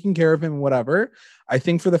in and taking care of him, whatever. I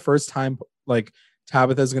think for the first time, like,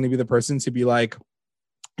 Tabitha is going to be the person to be like,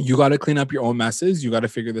 you got to clean up your own messes. You got to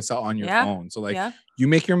figure this out on your own. So like, you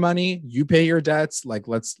make your money, you pay your debts. Like,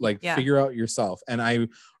 let's figure out yourself. And I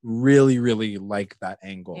really, really like that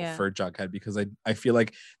angle for Jughead, because I feel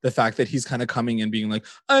like the fact that he's kind of coming in being like,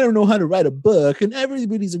 I don't know how to write a book and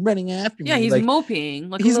everybody's running after me. Yeah, he's like, moping.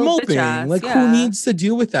 Like, he's moping. Like, who needs to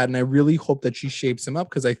deal with that? And I really hope that she shapes him up,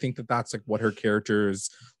 because I think that that's like what her character is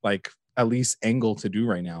like at least angle to do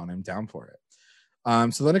right now. And I'm down for it.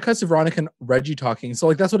 So then it cuts to Veronica and Reggie talking. So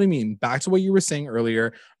like, that's what I mean. Back to what you were saying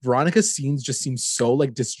earlier, Veronica's scenes just seem so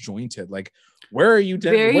like disjointed. Like, where are you?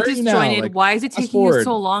 Very where disjointed. are you now? Like, why is it taking you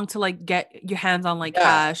so long to like get your hands on like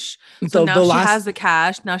cash? So now she has the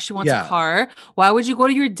cash. Now she wants a car. Why would you go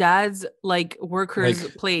to your dad's like worker's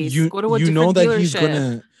place? Go to a different dealership. He's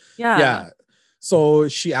gonna. Yeah. So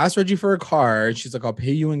she asked Reggie for a car, and she's like, I'll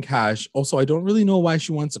pay you in cash. Also, I don't really know why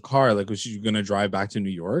she wants a car. Like, is she going to drive back to New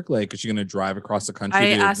York? Like, is she going to drive across the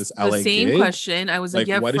country to this LA the same gig? Question. I was like,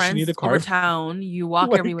 you have friends over town. You walk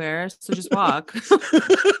everywhere, so just walk.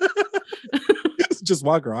 Just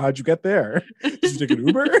walk, girl. How'd you get there? Did you take an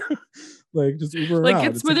Uber? Like, just Uber around. Like,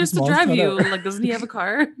 get Smithers to drive you. Like, doesn't he have a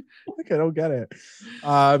car? Like, I don't get it.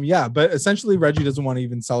 But essentially Reggie doesn't want to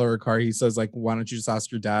even sell her a car. He says like, why don't you just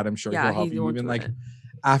ask your dad? I'm sure he'll help you. Even like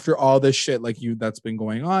after all this shit like that's been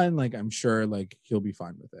going on, like, I'm sure like he'll be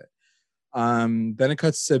fine with it. Then it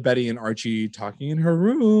cuts to Betty and Archie talking in her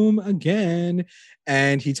room again,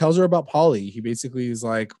 and he tells her about Polly. He basically is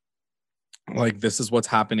like this is what's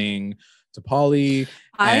happening to Polly.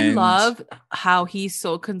 I love how he's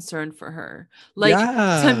so concerned for her. Like,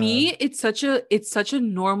 to me, it's such a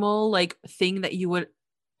normal like thing that you would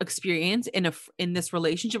experience in this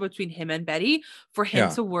relationship between him and Betty, for him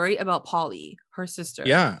to worry about Polly, her sister.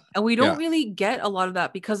 Yeah. And we don't really get a lot of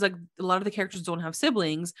that, because like a lot of the characters don't have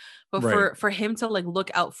siblings, but for him to like look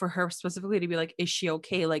out for her specifically, to be like, is she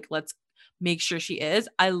okay? Like, let's make sure she is.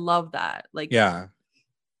 I love that. Like,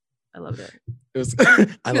 I loved it. It was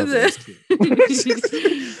I loved it.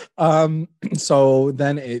 So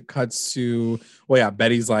then it cuts to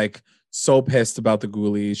Betty's like so pissed about the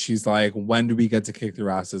ghoulies. She's like, when do we get to kick their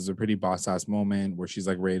asses? A pretty boss ass moment where she's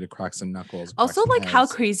like ready to crack some knuckles. Also, like, how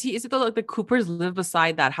crazy is it that like the Coopers live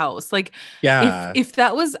beside that house? Like, if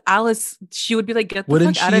that was Alice, she would be like, get the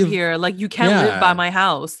fuck out of here. Like, you can't live by my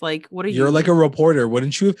house. Like, what are you? You're like a reporter.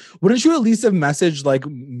 Wouldn't you at least have messaged like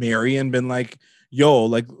Mary and been like, yo,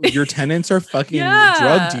 like your tenants are fucking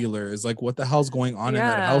drug dealers. Like, what the hell's going on in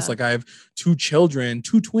that house? Like, I have two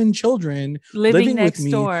twin children living with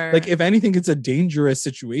me. Door. Like, if anything, it's a dangerous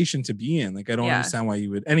situation to be in. Like, I don't understand why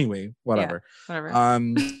you would. Anyway, whatever.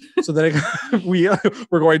 So then we're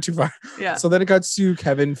going too far. Yeah. So then it got to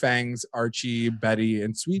Kevin, Fangs, Archie, Betty,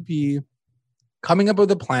 and Sweet Pea coming up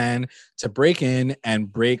with a plan to break in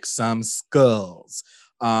and break some skulls.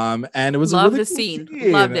 And it was love a really the scene.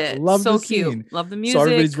 Loved it. So cute. Love the music. So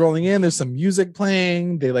everybody's rolling in. There's some music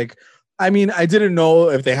playing. They like, I mean, I didn't know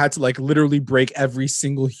if they had to like literally break every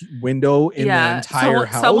single window in the entire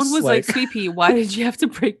house. Someone was like, Sweet Pea, why did you have to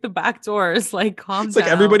break the back doors? Like, calm down.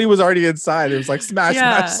 Like everybody was already inside. It was like smash,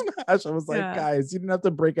 smash, smash. I was like, guys, you didn't have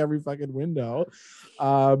to break every fucking window.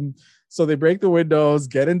 So they break the windows,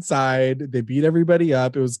 get inside. They beat everybody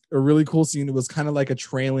up. It was a really cool scene. It was kind of like a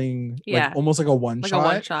trailing, like almost like a one shot. Like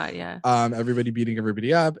a one shot, yeah. Everybody beating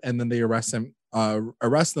everybody up, and then they arrest them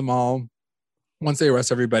all. Once they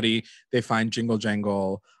arrest everybody, they find Jingle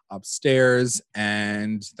Jangle upstairs,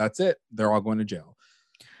 and that's it. They're all going to jail.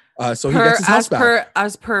 So he gets his house back.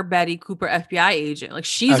 As per Betty Cooper, FBI agent, like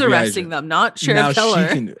she's FBI arresting them, not Sheriff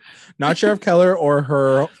Keller. Not Sheriff Keller or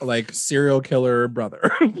her like serial killer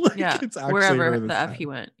brother. Like, it's wherever the F he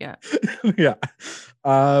went. Yeah. Yeah.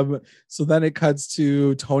 So then it cuts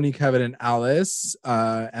to Tony, Kevin, and Alice,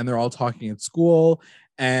 and they're all talking at school.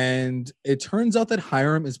 And it turns out that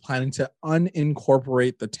Hiram is planning to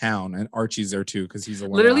unincorporate the town, and Archie's there too because he's the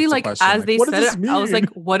one. Literally, like as they said it, I was like,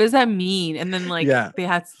 "What does that mean?" And then like they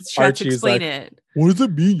had to explain it. What does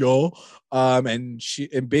it mean, y'all? And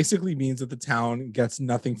it basically means that the town gets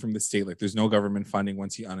nothing from the state. Like, there's no government funding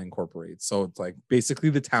once he unincorporates. So it's like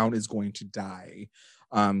basically the town is going to die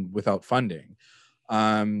without funding.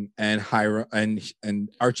 And Hiram and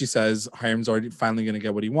Archie says Hiram's finally going to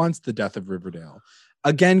get what he wants: the death of Riverdale.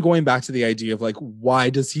 Again, going back to the idea of like, why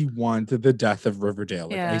does he want the death of Riverdale?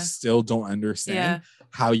 Like, I still don't understand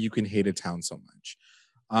how you can hate a town so much.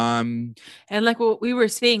 And like what we were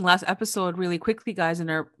saying last episode, really quickly, guys, in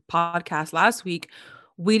our podcast last week,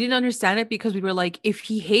 we didn't understand it because we were like, if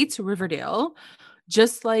he hates Riverdale,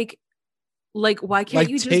 just like why can't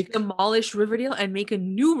you just demolish Riverdale and make a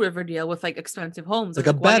new Riverdale with like expensive homes, like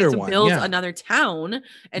a better one, build another town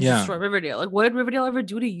and destroy Riverdale? Like, what did Riverdale ever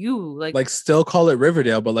do to you? Like still call it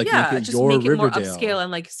Riverdale, but like make it just your make it Riverdale. More upscale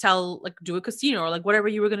and like sell, like do a casino or like whatever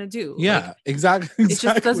you were gonna do. Yeah, like, exactly. It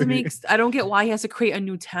just doesn't make. I don't get why he has to create a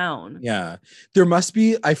new town. Yeah, there must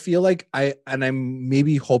be. I feel like I'm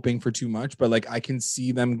maybe hoping for too much, but like I can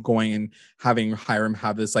see them going and having Hiram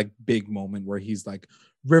have this like big moment where he's like,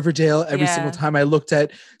 Riverdale, every single time I looked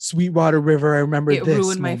at Sweetwater River, I remember it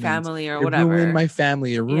ruined my family or whatever. It ruined my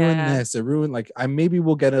family. It ruined this. It ruined, like, maybe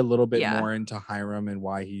we'll get a little bit more into Hiram and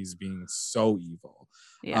why he's being so evil.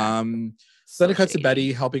 Yeah. So then it cuts to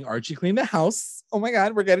Betty helping Archie clean the house. Oh my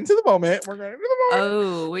God, we're getting to the moment.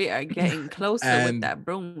 Oh, we are getting closer with that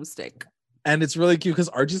broomstick. And it's really cute because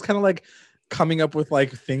Archie's kind of like coming up with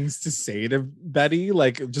like things to say to Betty,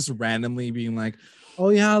 like just randomly being like, oh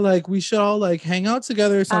yeah, like we should all like hang out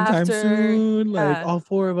together sometime soon, like all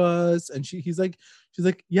four of us. And she's like,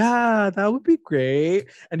 yeah, that would be great.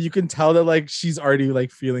 And you can tell that like she's already like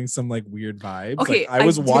feeling some like weird vibes. Okay, like, I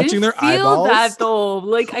was watching their eyeballs. That though,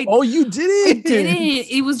 like you didn't. I didn't.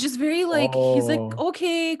 It was just very like he's like,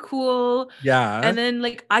 okay, cool, yeah. And then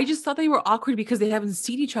like I just thought they were awkward because they haven't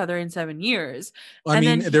seen each other in 7 years. I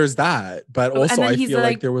mean, there's that, but also I feel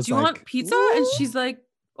like there was do you want pizza? Ooh. And she's like,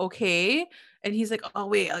 okay. And he's like, oh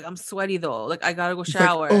wait, like I'm sweaty though, like I gotta go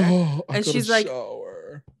shower. And she's like,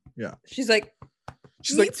 yeah. She's like,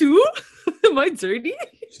 me too. Am I dirty?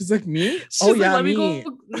 She's like, me? She's like, let me go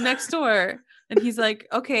next door. And he's like,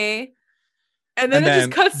 okay. And then it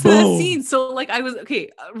just cuts to that scene. So like I was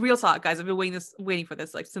real talk, guys. I've been waiting for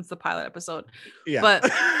this like since the pilot episode. Yeah.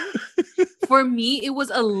 But for me, it was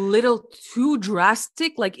a little too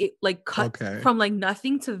drastic. Like it like cut from like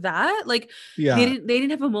nothing to that. Like they didn't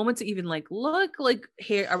have a moment to even like look like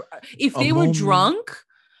here. If they were drunk,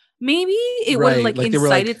 maybe it would have like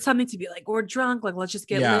incited something to be like, we're drunk, like let's just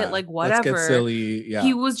get lit, like whatever. Let's get silly. Yeah.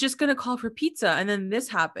 He was just gonna call for pizza, and then this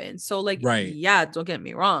happened. So like, yeah, don't get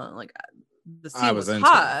me wrong, like. The scene was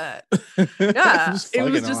hot. Yeah,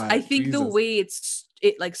 it was just. I think the way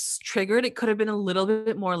it like triggered, it could have been a little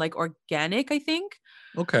bit more like organic. I think.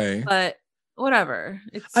 Okay. But whatever.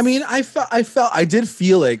 I mean, I did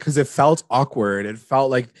feel it because it felt awkward. It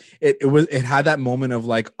felt like it had that moment of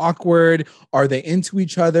like awkward. Are they into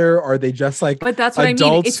each other? Are they just like, but that's what I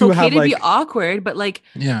mean. It's okay to be awkward, but like,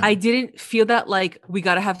 I didn't feel that like we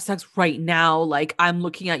got to have sex right now. Like I'm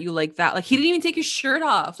looking at you like that. Like he didn't even take his shirt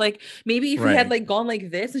off. Like maybe if he had like gone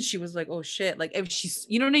like this and she was like, oh shit. Like if she's,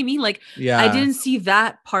 you know what I mean? Like, I didn't see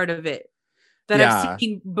that part of it. That I've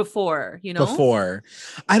seen before, you know? Before.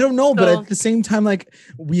 I don't know, but at the same time, like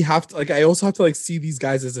we have to, like, I also have to like see these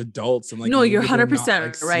guys as adults and like, no, you're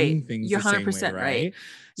 100% right. You're 100% right.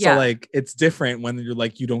 So like it's different when you're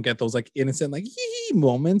like, you don't get those like innocent, like hee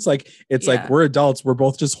moments. Like it's like we're adults, we're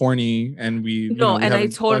both just horny and we and I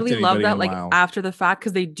totally love that like after the fact,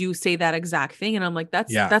 because they do say that exact thing. And I'm like,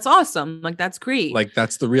 that's awesome. Like that's great. Like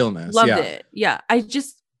that's the realness. Loved it. Yeah. I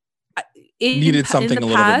just needed something a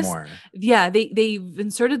little bit more. Yeah, they've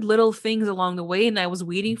inserted little things along the way, and I was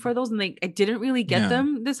waiting for those, and I didn't really get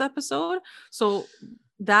them this episode. So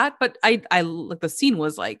that, but I like the scene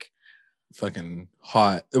was like fucking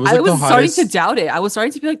hot. It was. I was starting to doubt it. I was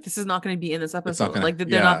starting to be like, this is not going to be in this episode. Like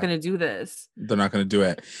they're not going to do this. They're not going to do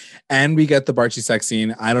it. And we get the Barchi sex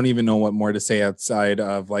scene. I don't even know what more to say outside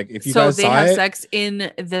of like if you guys saw it. So they have sex in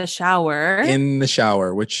the shower. In the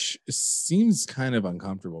shower, which seems kind of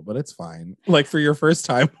uncomfortable, but it's fine. Like for your first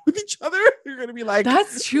time with each other, you're going to be like,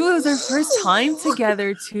 that's true. It was their first time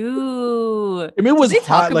together too. I mean, it was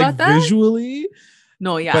hot, like visually.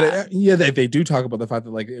 No, yeah. But they do talk about the fact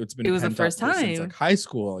that like it was the first time since like high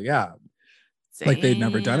school. Yeah. Damn. Like they'd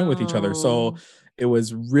never done it with each other. So it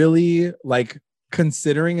was really like,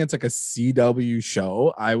 considering it's like a CW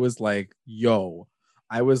show, I was like, yo.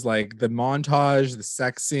 I was like the montage, the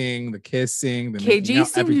sexing, the kissing, the KJ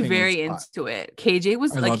seemed very into it. KJ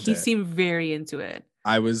was like, he seemed very into it.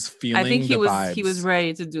 I was feeling, I think he was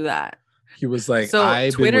ready to do that. He was like, so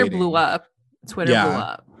Twitter blew up. Twitter blew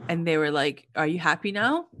up. And they were like, are you happy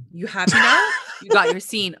now? You happy now? You got your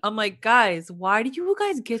scene. I'm like, guys, why do you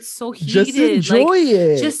guys get so heated? Just enjoy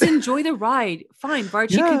it. Just enjoy the ride. Fine,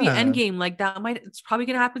 Barchi could be endgame. Like it's probably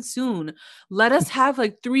gonna happen soon. Let us have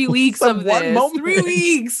like 3 weeks of this. 3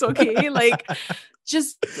 weeks, okay? Like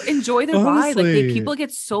just enjoy the ride. Like people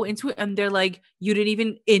get so into it and they're like, you didn't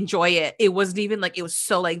even enjoy it. It wasn't even like, it was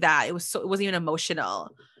so like that. It wasn't even emotional.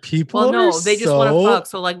 People they just want to fuck,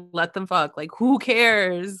 so like let them fuck. Like who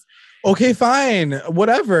cares? Okay, fine,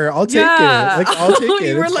 whatever. I'll take it. Like I'll take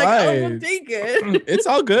it. It's fine. I'll take it. It's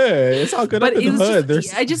all good. It's all good. But up in the hood.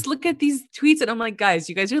 I just look at these tweets and I'm like, guys,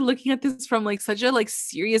 you guys are looking at this from like such a like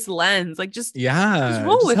serious lens. Like just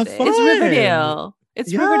roll with it. Fun. It's Riverdale.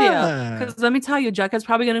 It's Riverdale. Because let me tell you, Jughead's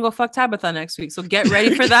probably gonna go fuck Tabitha next week. So get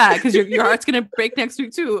ready for that, because your heart's gonna break next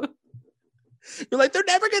week too. You're like, they're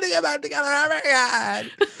never gonna get back together ever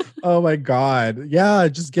again. Oh my god. Yeah,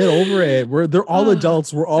 just get over it. They're all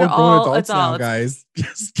adults. We're all grown adults now, guys.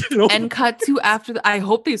 Just get over and cut to after I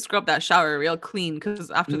hope they scrub that shower real clean,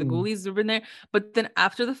 because after the ghoulies have been there. But then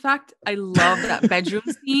after the fact, I love that bedroom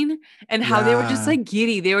scene and how they were just like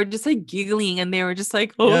giddy. They were just like giggling and they were just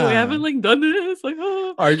like, oh, we haven't like done this. Like,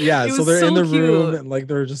 oh. So they're in the room and like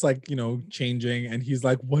they're just like, changing, and he's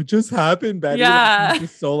like, what just happened, Betty? Yeah.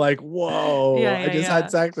 He's so like, whoa, I just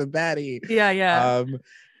had sex with Betty. Yeah.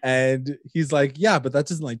 And he's like, yeah, but that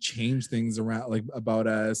doesn't like change things around like about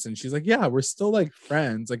us. And she's like, yeah, we're still like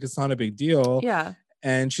friends. Like it's not a big deal. Yeah.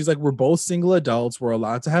 And she's like, we're both single adults. We're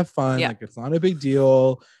allowed to have fun. Like it's not a big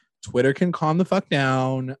deal. Twitter can calm the fuck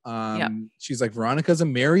down. She's like, Veronica's a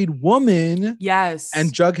married woman. Yes.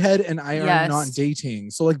 And Jughead and I are not dating.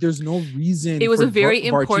 So like there's no reason it was a very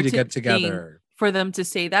important to get together. For them to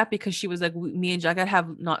say that, because she was like, me and Jughead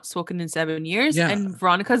have not spoken in 7 years, and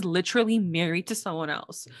Veronica's literally married to someone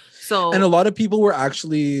else. So, and a lot of people were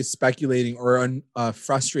actually speculating or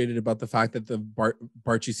frustrated about the fact that the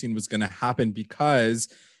Barchi scene was going to happen, because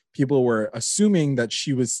people were assuming that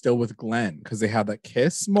she was still with Glenn because they had that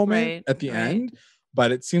kiss moment at the end.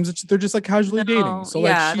 But it seems that they're just like casually dating. So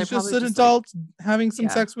like she's just an adult having some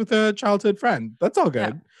sex with a childhood friend. That's all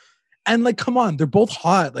good. Yeah. And like, come on, they're both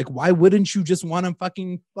hot. Like, why wouldn't you just want to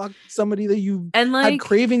fucking fuck somebody that you had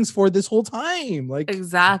cravings for this whole time? Like,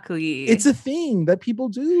 exactly. It's a thing that people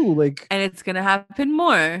do. Like, and it's gonna happen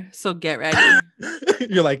more. So get ready.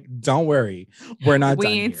 You're like, don't worry, we're not. We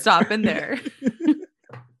ain't stopping there.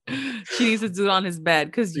 She needs to do it on his bed,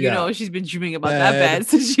 because she's been dreaming about that bed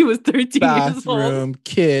since she was 13 years old. Bathroom,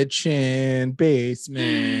 kitchen,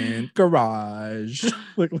 basement, garage.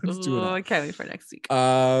 Like, let's do it. I can't wait for next week.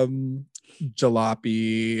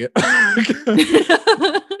 Jalopy.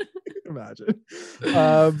 Imagine.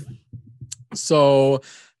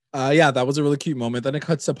 That was a really cute moment. Then it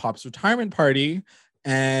cuts to Pop's retirement party.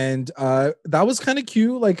 And that was kind of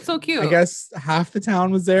cute. Like, so cute. I guess half the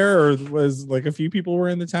town was there, or was like a few people were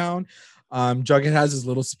in the town. Jughead has his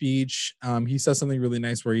little speech. He says something really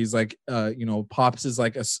nice where he's like, Pops is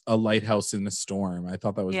like a lighthouse in the storm. I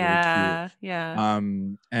thought that was really cute. Yeah.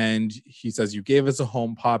 And he says, "You gave us a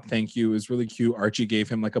home, Pop. Thank you." It was really cute. Archie gave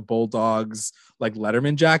him like a Bulldogs like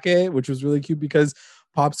Letterman jacket, which was really cute because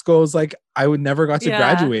Pops goes like, "I would never got to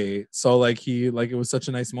graduate." So like it was such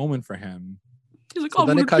a nice moment for him. He's like, I'm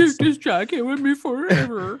gonna take this jacket with me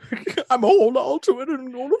forever. I'm gonna hold on to it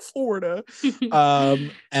and go to Florida.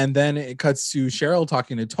 And then it cuts to Cheryl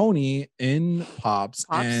talking to Tony in Pops.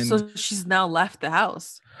 And so she's now left the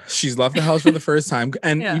house. She's left the house for the first time.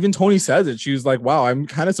 And even Tony says it. She was like, wow, I'm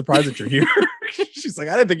kind of surprised that you're here. She's like,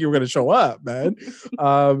 I didn't think you were gonna show up, man.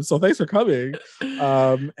 So thanks for coming.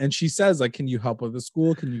 And she says, like, can you help with the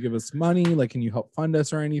school? Can you give us money? Like, can you help fund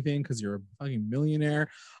us or anything? Because you're a fucking millionaire.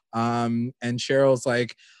 And Cheryl's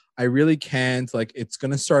like, I really can't. Like, it's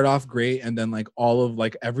gonna start off great, and then like all of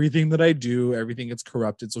like everything that I do, everything gets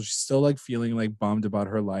corrupted. So she's still like feeling like bummed about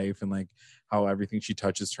her life and like how everything she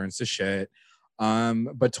touches turns to shit.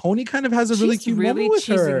 But Tony kind of has a really cute moment with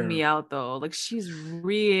her. She's really cheesing me out though. Like, she's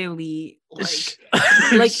really like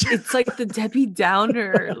like it's like the Debbie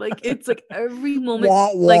Downer. Like, it's like every moment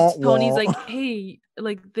like Tony's like, hey,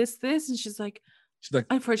 like this, and she's like,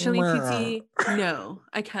 unfortunately, TT, no,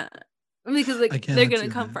 I can't. Because like they're gonna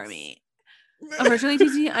come for me. Unfortunately,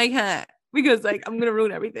 TT, I can't. Because like I'm gonna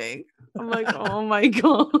ruin everything. I'm like, oh my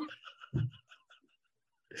god.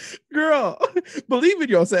 Girl, believe in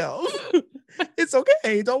yourself. It's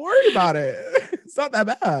okay. Don't worry about it. It's not that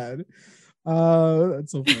bad.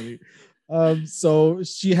 That's so funny. So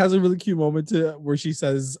she has a really cute moment where she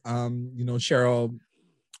says, Cheryl,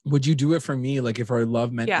 would you do it for me? Like, if our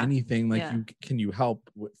love meant anything, like can you help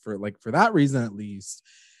for that reason at least?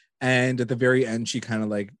 And at the very end, she kind of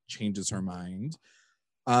like changes her mind.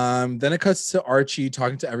 Then it cuts to Archie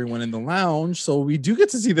talking to everyone in the lounge. So we do get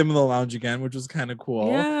to see them in the lounge again, which was kind of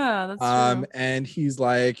cool. Yeah, that's true. And he's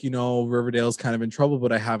like, Riverdale's kind of in trouble,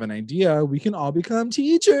 but I have an idea. We can all become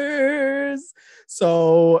teachers.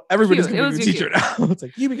 So everybody's gonna be a teacher now. It's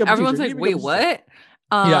like, you become everyone's a teacher. Like, wait, what?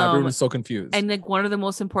 Yeah, everyone's so confused. And like one of the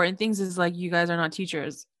most important things is like, you guys are not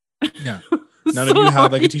teachers. Yeah. None of you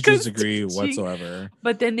have like a teacher's degree whatsoever.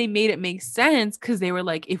 But then they made it make sense because they were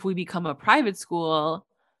like, if we become a private school,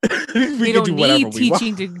 we don't need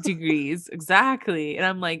teaching degrees. Exactly. And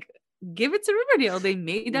I'm like, give it to Riverdale. They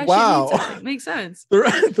made that shit make sense.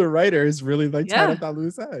 The writers really like tied up that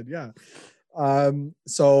loose end. Yeah.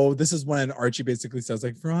 So this is when Archie basically says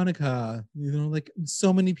like, Veronica, like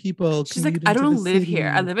so many people. She's like, I don't live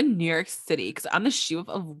here. I live in New York City because I'm the chief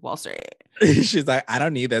of Wall Street. She's like, I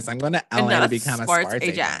don't need this. I'm going to LA to become a sports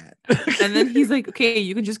agent. And then he's like, okay,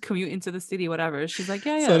 you can just commute into the city, whatever. She's like,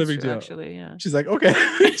 yeah, that's true, actually, yeah. She's like, okay.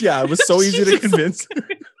 Yeah, it was so easy to convince.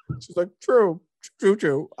 She's like, true.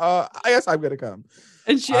 I guess I'm gonna come.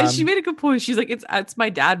 And she made a good point. She's like, it's my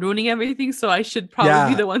dad ruining everything, so I should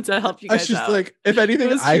probably be the one to help you guys out. Like, if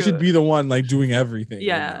anything, I should be the one like doing everything.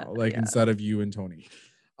 Yeah, instead of you and Tony.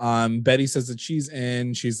 Betty says that she's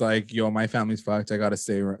in. She's like, yo, my family's fucked. I gotta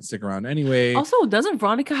stick around anyway. Also, doesn't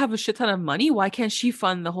Veronica have a shit ton of money? Why can't she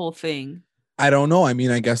fund the whole thing? I don't know. I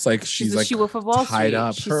mean, I guess like she's like She-Wolf of Wall tied Street.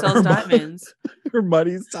 up. She sells diamonds. Her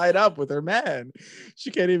money's tied up with her man.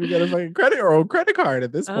 She can't even get a fucking credit card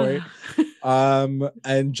at this point.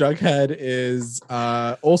 And Jughead is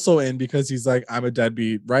also in because he's like, I'm a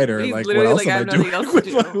deadbeat writer. He's like, what else am I doing? Else to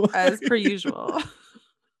do, as per usual.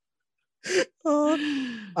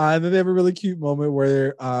 And then they have a really cute moment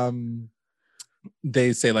where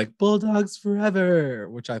they say like Bulldogs forever,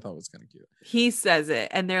 which I thought was kind of cute. He says it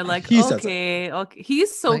and they're like, okay.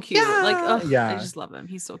 He's so like, cute. I just love him.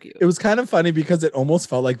 He's so cute. It was kind of funny because it almost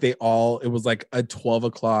felt like it was like a 12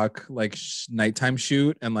 o'clock like nighttime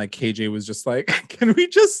shoot, and like KJ was just like, can we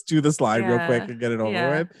just do this line real quick and get it over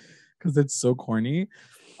with, because it's so corny.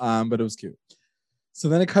 But it was cute. So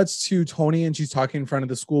then it cuts to Tony and she's talking in front of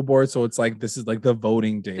the school board. So it's like, this is like the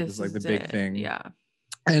voting day. This is like the big thing. Yeah.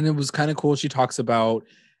 And it was kind of cool. She talks about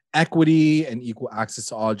equity and equal access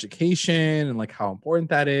to all education and like how important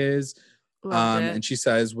that is. And she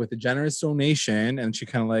says, with a generous donation, and she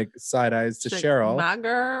kind of like side eyes to Cheryl. My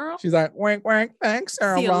girl. She's like, wink, wink, thanks,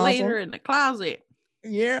 Sarah. See you later in the closet.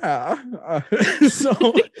 Yeah. I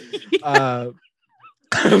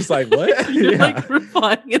was like, what? You're like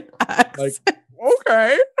refining an accent. Like,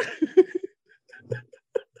 okay.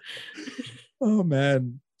 Oh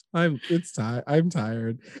man. I'm tired. It's time.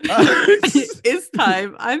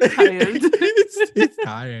 I'm tired. It's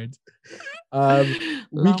tired.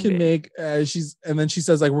 We can make and then she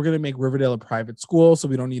says like we're gonna make Riverdale a private school, so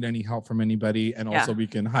we don't need any help from anybody, and also we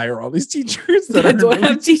can hire all these teachers that don't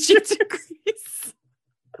have teaching degrees.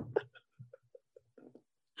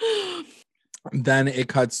 Then it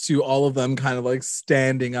cuts to all of them kind of like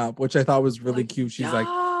standing up, which I thought was really cute. She's like,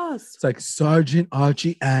 it's like Sergeant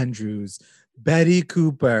Archie Andrews, Betty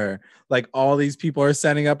Cooper, like all these people are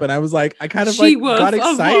standing up, and I was like, I kind of like got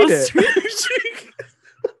excited.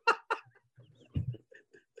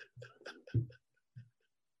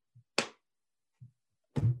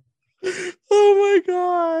 Oh my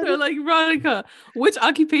god! They're like, Veronica, which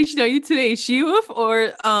occupation are you today? She-Wolf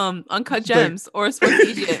or Uncut Gems or Sports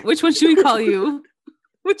Agent? Which one should we call you?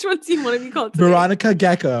 Which one do you want to be called today? Veronica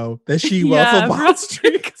Gecko, the She-Wolf of Bond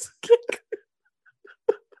Street.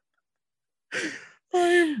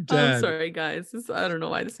 I'm dead. I'm sorry, guys. I don't know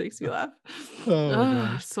why this makes me laugh.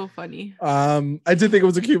 So funny. I did think it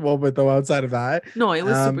was a cute moment though. Outside of that, no, it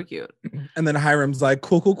was super cute. And then Hiram's like,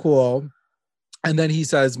 cool. And then he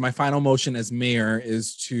says, my final motion as mayor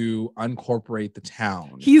is to uncorporate the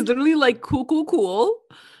town. He's literally like, cool.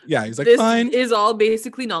 Yeah, he's like, this fine. Is all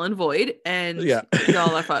basically null and void, and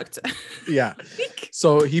y'all are fucked. Yeah.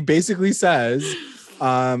 So he basically says,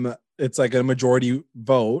 it's like a majority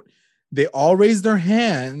vote. They all raise their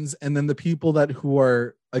hands, and then the people who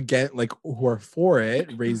are for it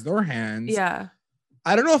raise their hands. Yeah.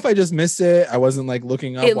 I don't know if I just missed it. I wasn't like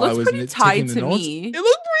looking up while I was pretty tied to me. It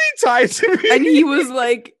looked pretty tied to me. And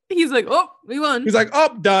he's like, oh, we won. He's like,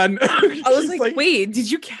 oh, done. I was like, wait, did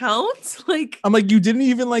you count? Like, I'm like, you didn't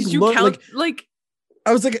even like look like.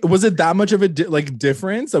 I was like, was it that much of a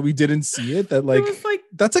difference that we didn't see it? That like,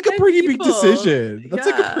 that's like a pretty big decision. That's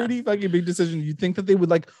like a pretty fucking big decision. You'd think that they would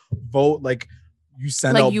like vote like. You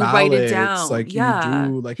send out ballots, write it down. Like you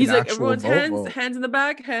do, like he's like everyone's hands in the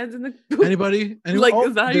back, hands in the anybody? Like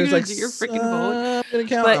is that how you're gonna do your freaking vote?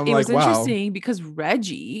 But it was interesting because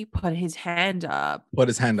Reggie put his hand up.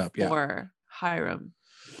 For Hiram.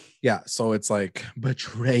 Yeah, so it's like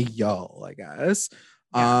betrayal, I guess.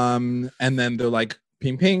 Yeah. And then they're like,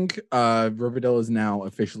 pink, Riverdale is now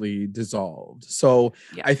officially dissolved. So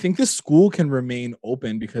I think the school can remain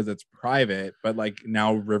open because it's private, but like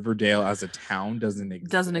now Riverdale as a town doesn't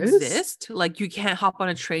exist. Like you can't hop on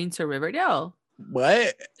a train to Riverdale.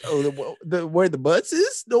 What? Where the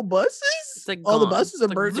buses? No buses? It's like all the buses are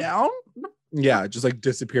burned down. Yeah, just like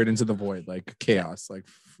disappeared into the void, like chaos, like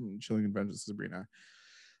from Chilling Adventures of Sabrina.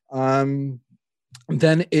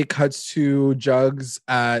 Then it cuts to Jugs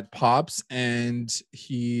at Pops, and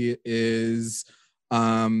he is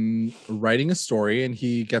writing a story, and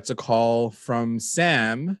he gets a call from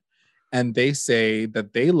Sam, and they say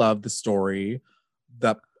that they love the story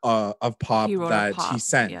that of Pop that he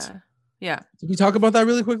sent. Yeah. Did we talk about that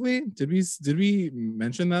really quickly? Did we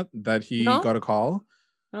mention that he got a call?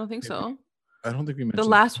 I don't think so. I don't think we mentioned the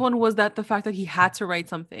last one was that the fact that he had to write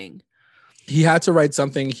something. He had to write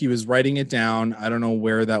something. He was writing it down. I don't know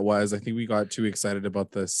where that was. I think we got too excited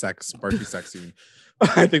about the Barty sex scene.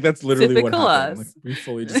 I think that's literally what happened. Like, we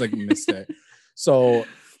fully just like missed it. So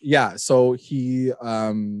yeah. So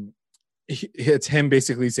it's him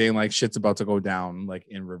basically saying like shit's about to go down like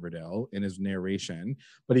in Riverdale in his narration,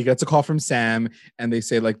 but he gets a call from Sam, and they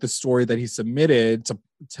say like the story that he submitted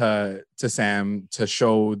to Sam to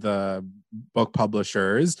show the book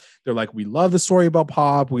publishers, they're like, we love the story about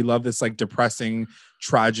Pop, we love this like depressing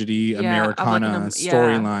tragedy Americana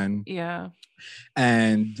storyline. Yeah.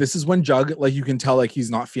 And this is when Jug, like you can tell like he's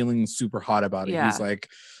not feeling super hot about it. He's like,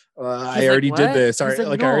 I already did this. I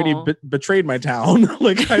already betrayed my town.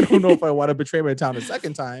 Like, I don't know if I want to betray my town a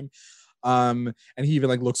second time. And he even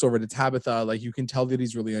like looks over to Tabitha. Like, you can tell that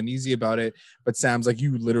he's really uneasy about it. But Sam's like,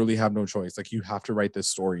 you literally have no choice. Like, you have to write this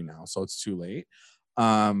story now. So it's too late.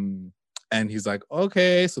 And he's like,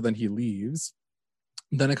 okay. So then he leaves.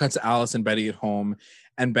 Then it cuts to Alice and Betty at home.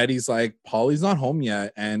 And Betty's like, Polly's not home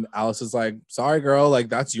yet. And Alice is like, sorry, girl. Like,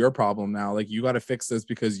 that's your problem now. Like, you got to fix this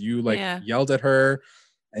because you like yelled at her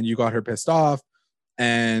and you got her pissed off.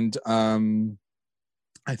 And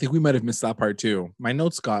I think we might have missed that part too. My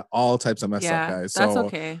notes got all types of messed up, guys. So that's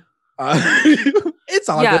okay. It's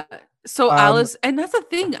all good. So Alice, and that's the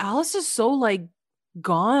thing. Alice is so like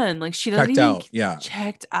gone. Like she doesn't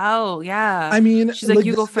checked out. Yeah. I mean, she's like,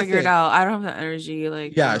 you go figure it out. I don't have the energy.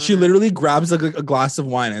 Like, she literally grabs like a glass of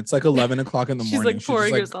wine. It's like 11 o'clock in the morning. Like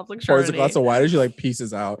pouring herself like pours a glass of wine and she like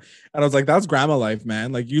pieces out. And I was like, that's grandma life,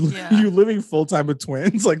 man. Like you living full time with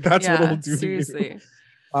twins. Like that's what it'll do to you.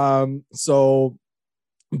 So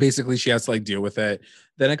basically she has to like deal with it.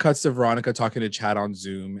 Then it cuts to Veronica talking to Chad on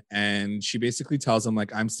Zoom, and she basically tells him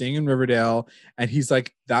like, I'm staying in Riverdale. And he's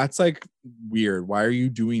like, that's like weird. Why are you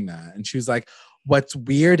doing that? And she's like, what's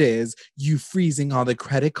weird is you freezing all the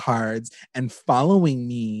credit cards and following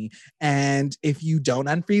me. And if you don't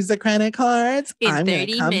unfreeze the credit cards, I'm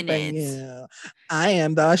 30 gonna come minutes. For you. I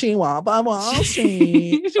am the She-Wolf of Wall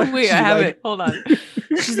Street. Wait, I have it. Hold on.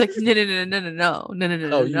 She's like, no.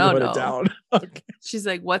 Oh, you wrote it down. Okay. She's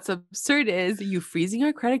like, what's absurd is you freezing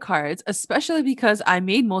our credit cards, especially because I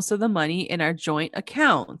made most of the money in our joint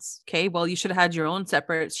accounts. Okay, well, you should have had your own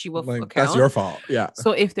separate She-Wolf account. That's your fault. Yeah.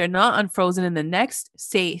 So if they're not unfrozen in the next,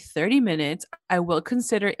 say, 30 minutes, I will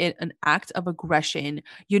consider it an act of aggression.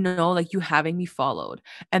 You know, like you having me followed.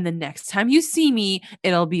 And the next time you see me,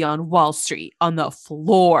 it'll be on Wall Street, on the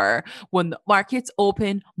floor, when the markets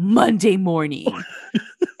open Monday morning.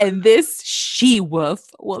 And this She-Wolf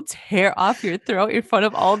will tear off your throat in front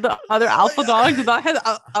of all the other alpha dogs.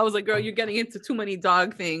 I was like, girl, you're getting into too many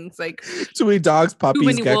dog things. Like too many dogs,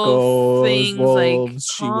 puppies, geckos, things. Wolves, like,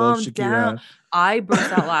 She-Wolf, Shakira. I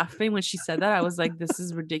burst out laughing when she said that. I was like, this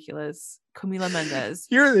is ridiculous. Camila Mendes.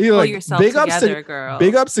 You're like, yourself big together, ups to, girl.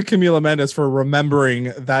 Big ups to Camila Mendes for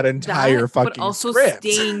remembering that entire fucking but also script.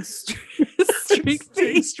 Staying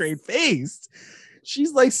straight faced.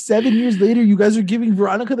 She's like 7 years later, you guys are giving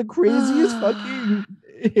Veronica the craziest fucking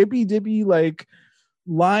hippy dippy like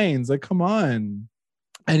lines. Like, come on.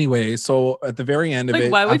 Anyway, so at the very end of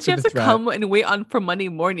it, why would you have to come and wait on for Monday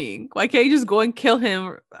morning? Why can't you just go and kill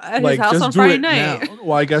him at his house on Friday night? Now.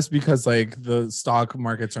 Well, I guess because like the stock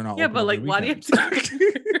markets are not. Yeah, but like, why do you have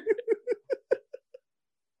to?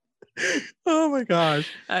 Oh my gosh.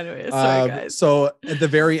 Anyway, sorry guys. So at the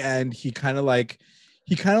very end, he kind of like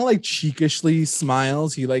cheekishly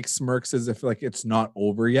smiles. He like smirks as if like it's not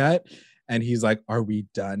over yet. And he's like, are we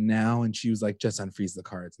done now? And she was like, just unfreeze the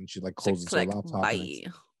cards. And she like closes her laptop. Bye.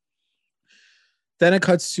 Then it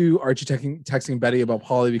cuts to Archie texting Betty about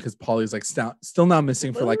Polly because Polly's like still not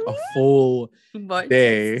missing for like a full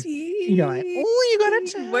day. You're like, oh, you got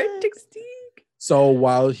a text. So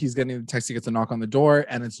while he's getting the text, he gets a knock on the door,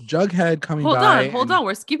 and it's Jughead coming by. Hold on.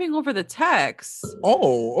 We're skipping over the text.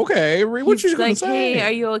 Oh, okay. What you gonna say? Hey,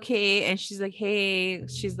 are you okay? And she's like, hey.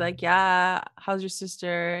 She's like, yeah. How's your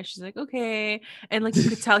sister? And she's like, okay. And like you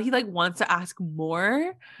could tell, he like wants to ask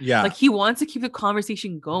more. Yeah. Like he wants to keep the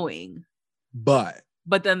conversation going. But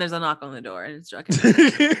then there's a knock on the door, and it's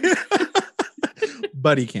Jughead.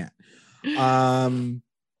 But he can't.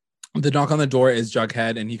 The knock on the door is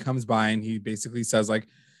Jughead, and he comes by and he basically says like,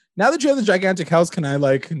 now that you have the gigantic house, can I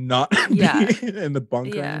like not be in the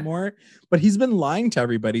bunker anymore? But he's been lying to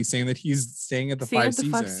everybody saying that he's staying at the 5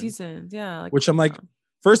 seasons. Yeah. Like, which I'm like,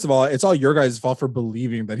 first of all, it's all your guys' fault for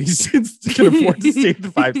believing that he can afford to stay at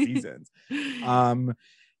the 5 seasons.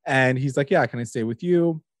 And he's like, yeah, can I stay with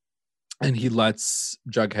you? And he lets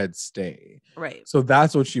Jughead stay. Right. So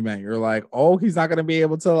that's what you meant. You're like, oh, he's not going to be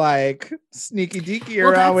able to like sneaky deaky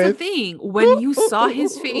around with. That's the thing. When you saw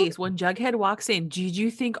his face, when Jughead walks in, did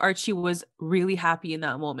you think Archie was really happy in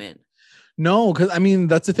that moment? No, because I mean,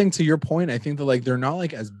 that's the thing to your point. I think that like they're not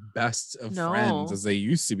like as best of friends as they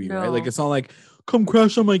used to be, right? Like it's not like, come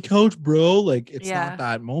crash on my couch, bro. Like it's not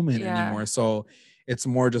that moment anymore. So it's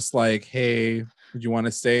more just like, hey, would you want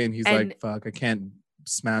to stay? And he's like, fuck, I can't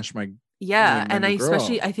smash my and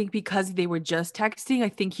I think because they were just texting, I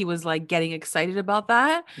think he was like getting excited about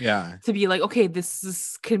that. Yeah. To be like, okay,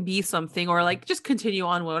 this can be something, or like just continue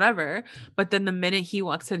on, whatever. But then the minute he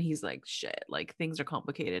walks in, he's like, shit, like things are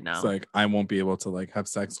complicated now. It's like I won't be able to like have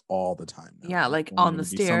sex all the time now. Yeah, like on the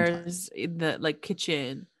stairs, in the like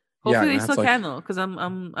kitchen. Hopefully they still can though, because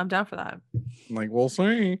I'm down for that. Like, we'll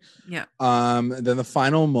see. Yeah. Then the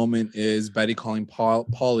final moment is Betty calling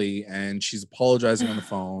Polly, and she's apologizing on the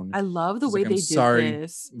phone. I love the way they did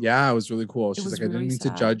this. Yeah, it was really cool. She's like, I didn't mean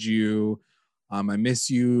to judge you. I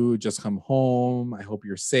miss you. Just come home. I hope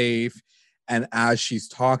you're safe. And as she's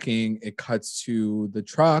talking, it cuts to the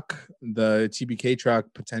truck, the TBK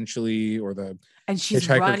truck potentially, or the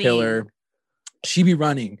hitchhiker killer. She be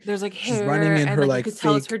running. There's like hair, she's running in her like you could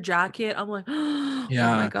tell it's her jacket. I'm like, oh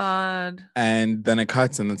my god. And then it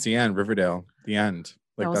cuts, and that's the end. Riverdale, the end.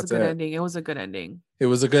 Like that was a good ending. It was a good ending. It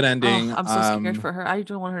was a good ending. Oh, I'm so scared for her. I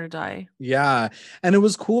don't want her to die. Yeah, and it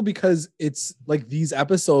was cool because it's like these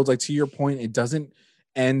episodes, like to your point, it doesn't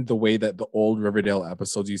end the way that the old Riverdale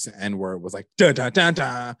episodes used to end, where it was like da da da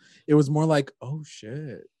da. It was more like, oh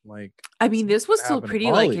shit. Like, I mean, this was still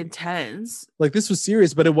pretty like intense. Like, this was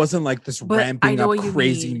serious, but it wasn't like this ramping up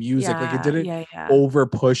crazy music. Like, it didn't over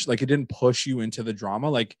push. Like, it didn't push you into the drama.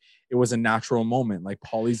 Like, it was a natural moment. Like,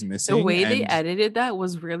 Polly's missing. The way they edited that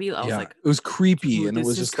was really, I was like, it was creepy, and it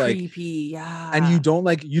was just like creepy. Yeah. And you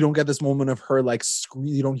don't get this moment of her like scream.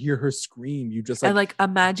 You don't hear her scream. You just and like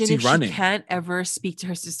imagine if she can't ever speak to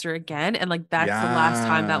her sister again, and like that's the last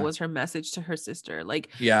time that was her message to her sister. Like,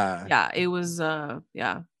 it was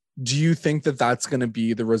Do you think that that's going to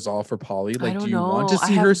be the resolve for Polly? Like, do you want to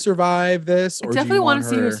see her survive this? I definitely want to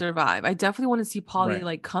see her survive. I definitely want to see Polly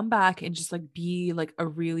like come back and just like be like a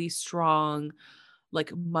really strong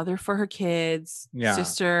like mother for her kids,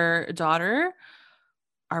 sister, daughter.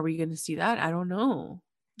 Are we going to see that? I don't know.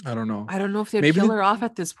 I don't know if they'd kill her off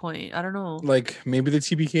at this point. I don't know. Like, maybe the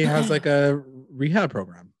TBK has like a rehab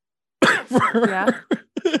program. I don't know.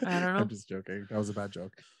 I'm just joking. That was a bad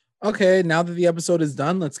joke. Okay, now that the episode is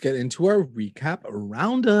done, let's get into our recap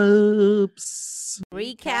roundups.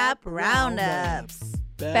 Recap roundups.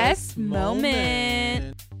 Best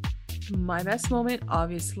moment. My best moment,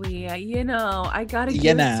 obviously, I gotta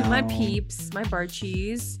give it to my peeps, my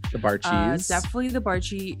Barchies. The Barchies. Definitely the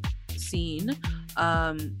Barchie scene.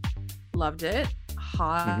 Loved it.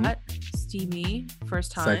 Hot, steamy,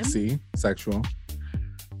 first time. Sexy, sexual.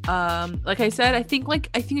 Like I said, I think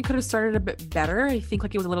it could have started a bit better. I think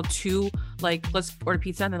like it was a little too like, let's order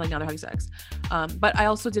pizza and then like now they're having sex. But I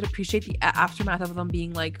also did appreciate the aftermath of them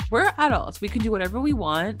being like, we're adults, we can do whatever we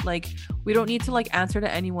want. Like, we don't need to like answer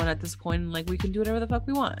to anyone at this point. And like, we can do whatever the fuck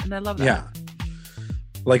we want. And I love that. Yeah,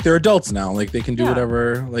 like they're adults now. Like they can do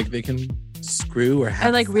whatever. Like they can screw or have.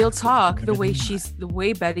 And like real talk, the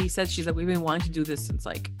way Betty said, she's like, we've been wanting to do this since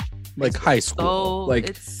like high school. So like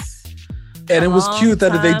it's. And it was cute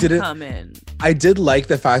that they didn't. Coming. I did like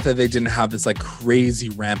the fact that they didn't have this like crazy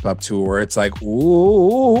ramp up to where it's like,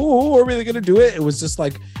 ooh, are we really gonna do it? It was just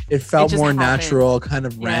like it felt more natural, kind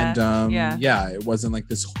of random. Yeah, it wasn't like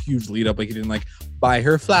this huge lead up. Like you didn't like buy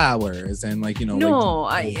her flowers and like No,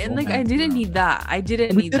 I didn't need that. I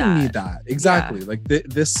didn't need that. Exactly. Yeah. Like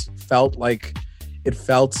this felt like it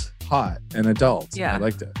felt hot and adult. Yeah, I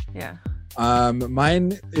liked it. Yeah.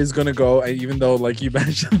 Mine is gonna go, even though like you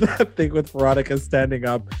mentioned that thing with Veronica standing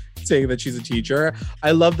up saying that she's a teacher.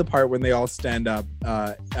 I love the part when they all stand up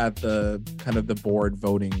at the kind of the board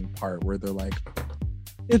voting part where they're like,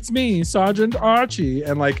 it's me, Sergeant Archie,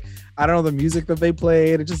 and like I don't know, the music that they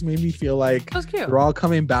played, it just made me feel like they're all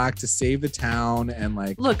coming back to save the town. And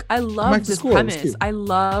like, look, I love this premise. I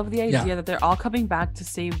love the idea that they're all coming back to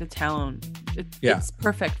save the town. It's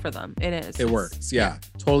perfect for them. It is. It works. Yeah,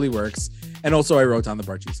 totally works. And also I wrote down the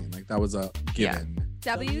Barchi scene. Like that was a given.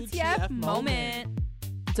 WTF moment.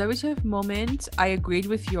 WTF moment. I agreed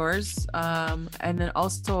with yours. And then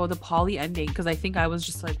also the Polly ending, because I think I was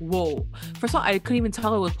just like, whoa. First of all, I couldn't even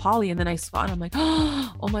tell it was Polly, and then I saw it and I'm like,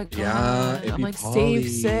 oh my god. Yeah, I'm like, Polly.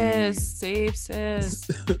 Save sis. Save sis.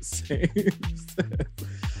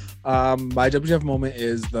 My WTF moment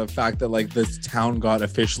is the fact that like this town got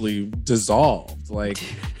officially dissolved. Like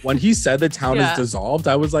when he said the town is dissolved,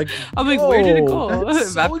 I was like, I'm like, where did it go?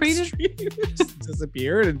 Evaporated? Just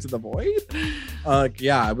disappeared into the void.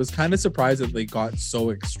 I was kind of surprised that they got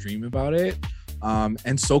so extreme about it.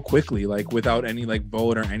 And so quickly, like without any like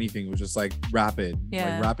vote or anything. It was just like rapid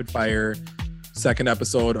fire. Second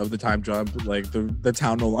episode of the time jump, like the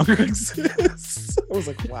town no longer exists. I was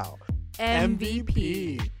like, wow.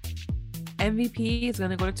 MVP is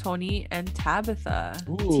gonna go to Tony and Tabitha.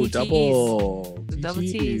 Ooh, double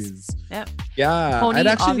T's. Yep. Yeah. Tony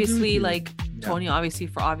obviously Tony obviously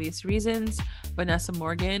for obvious reasons. Vanessa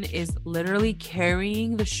Morgan is literally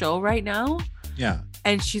carrying the show right now. Yeah.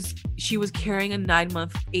 And she was carrying a 8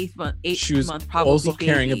 month probably also baby.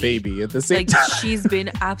 Carrying a baby at the same time. She's been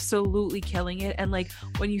absolutely killing it. And like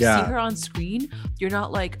when you see her on screen, you're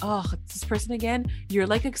not like, oh, it's this person again. You're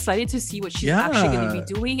like excited to see what she's actually going to be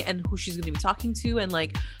doing and who she's going to be talking to. And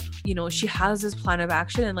like, she has this plan of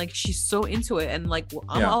action and like she's so into it. And like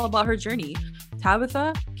I'm all about her journey.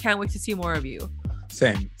 Tabitha, can't wait to see more of you.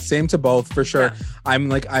 Same to both for sure.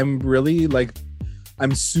 Yeah.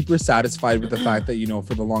 I'm super satisfied with the fact that,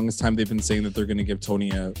 for the longest time they've been saying that they're going to give Tony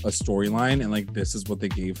a storyline, and like this is what they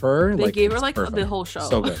gave her. They gave her like perfect. The whole show.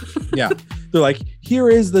 So good. Yeah. They're like, here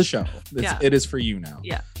is the show. It is for you now.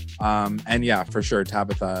 Yeah. And yeah, for sure,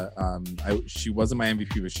 Tabitha, she wasn't my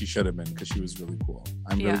MVP, but she should have been because she was really cool.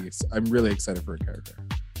 I'm really excited for her character.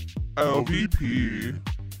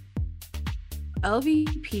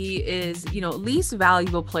 LVP is, least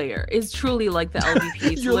valuable player is truly like the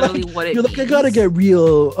LVP. It's literally what it means. You're like, I gotta get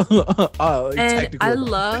real and I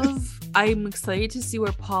love I'm excited to see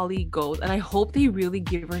where Polly goes, and I hope they really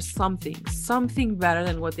give her something better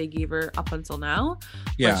than what they gave her up until now.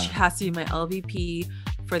 Yeah, but she has to be my LVP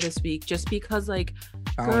for this week, just because, like,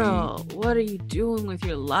 girl, what are you doing with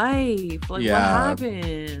your life? Like, what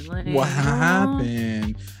happened? Like, what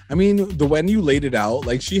happened? I mean, when you laid it out,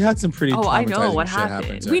 like, she had some pretty. I know what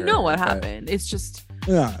happened. We know what happened. It's just,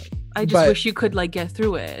 I just wish you could, like, get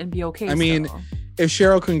through it and be okay. I mean, if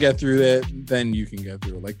Cheryl couldn't get through it, then you can get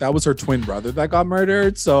through it. Like, that was her twin brother that got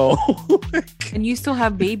murdered, so. And you still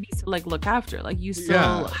have babies to, like, look after. Like, you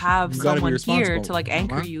still have someone here to, like,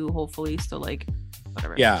 anchor you, hopefully. So, like,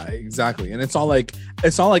 whatever. Yeah, exactly. And it's not like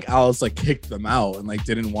Alice, like, kicked them out and, like,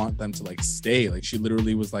 didn't want them to, like, stay. Like, she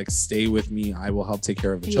literally was like, stay with me, I will help take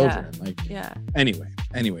care of the children. Like,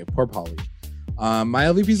 anyway, poor Polly. My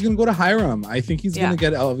LVP is gonna go to Hiram. I think he's gonna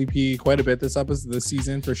get LVP quite a bit this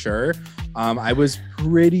season for sure. I was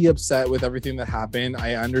pretty upset with everything that happened.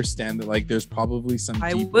 I understand that, like, there's probably some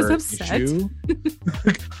deeper issue.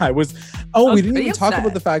 We didn't even talk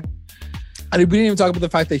about the fact. We didn't even talk about the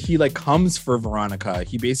fact that he, like, comes for Veronica.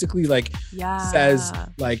 He basically, like, says,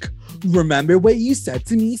 like, remember what you said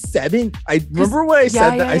to me? I remember when I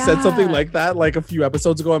said that. I said something like that, like, a few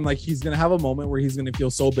episodes ago. I'm like, he's gonna have a moment where he's gonna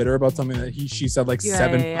feel so bitter about something that she said, like,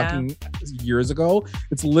 7 fucking years ago.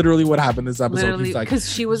 It's literally what happened this episode. Literally, he's like,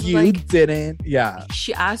 because she was you like, didn't.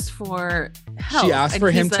 She asked for help. She asked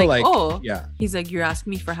for him to, like, He's like, you're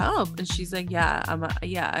asking me for help, and she's like,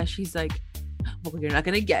 and she's like, well, you're not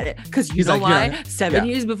gonna get it because you know like, why? 7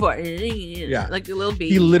 years before, like a little baby.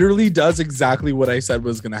 He literally does exactly what I said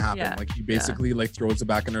was gonna happen. Like, he basically like throws it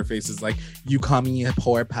back in her face. Is like, you call me a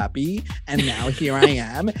poor puppy, and now here I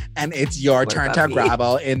am, and it's your turn to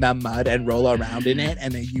gravel in the mud and roll around in it,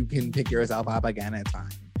 and then you can pick yourself up again at time.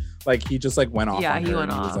 Like, he just, like, went off on her,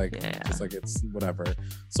 and he was like, just like, it's whatever.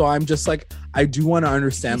 So I'm just like, I do want to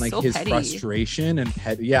understand, like, so his frustration and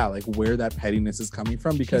like, where that pettiness is coming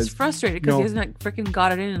from, because he's frustrated because he hasn't, like, freaking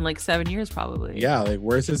got it in like 7 years probably. Yeah, like,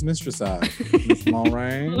 where's his mistress at? Miss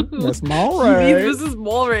Mulray? Miss Mulray? Mrs.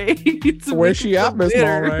 Mulray. Where's she at, Miss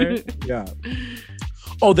Mulray? Yeah.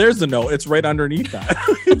 Oh, there's the note. It's right underneath that.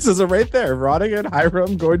 It says it right there. Veronica and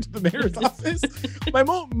Hiram going to the mayor's office.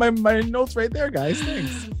 My note's right there, guys.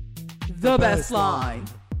 Thanks. The best line.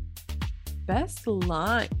 Best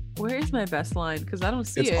line. Where is my best line? Because I don't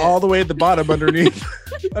see it. It's all the way at the bottom underneath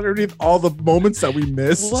all the moments that we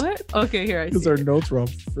missed. What? Okay, here I see. Because our notes were all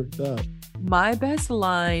freaked up. My best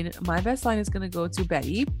line is gonna go to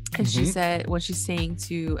Betty, and she said when she's saying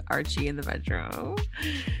to Archie in the bedroom,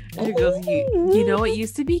 she goes, "You know, it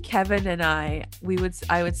used to be Kevin and I would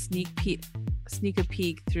sneak a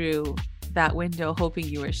peek through that window, hoping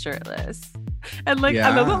you were shirtless." And, like,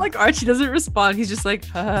 I love that, like, Archie doesn't respond. He's just like,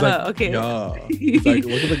 okay. Yeah. He's like,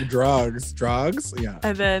 look at the drugs. Yeah.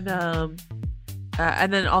 And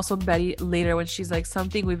then also Betty later when she's like,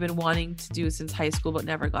 something we've been wanting to do since high school but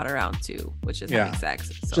never got around to, which is having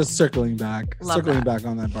sex. So. Just circling back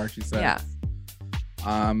on that part she said.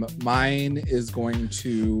 Yeah. Mine is going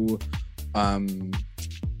to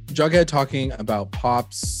Jughead talking about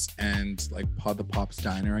Pops and, like, the Pops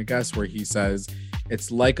Diner, I guess, where he says it's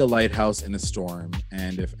like a lighthouse in a storm,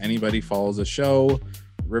 and if anybody follows the show,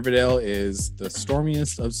 Riverdale is the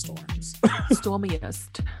stormiest of storms. Stormy.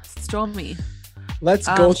 Let's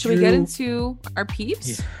go through. Should we get into our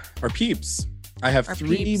peeps? Yeah. Our peeps. I have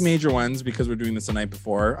three major ones because we're doing this the night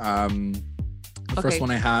before. The first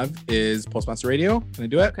one I have is Postmaster Radio. Can I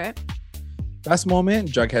do it? Okay. Best moment,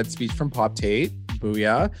 Jughead speech from Pop Tate.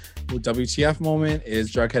 Booyah. WTF moment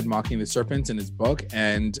is Jughead mocking the serpents in his book,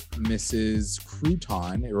 and Mrs.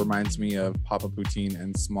 Crouton. It reminds me of Papa Poutine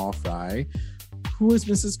and Small Fry. Who is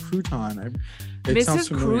Mrs. Crouton?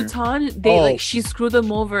 Mrs. Crouton, she screwed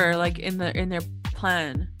them over, like, in their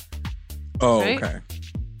plan. Oh, right? Okay.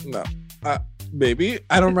 No, maybe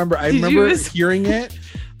I don't remember. I remember hearing it,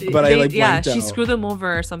 but I blanked out. She screwed them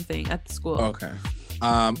over or something at the school. Okay.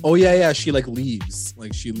 She, like, leaves.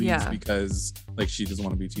 Like, she leaves because, like, she doesn't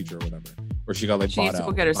want to be a teacher or whatever. Or she got, like, bought out. She needs to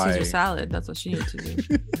go get her Caesar salad. That's what she needs to do.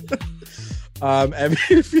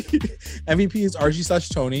 MVP is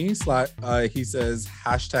Archie/Tony. He says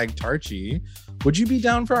 #Tarchie. Would you be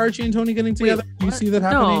down for Archie and Tony getting together? Do you see that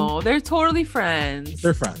happening? No, they're totally friends.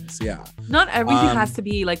 They're friends, yeah. Not everything has to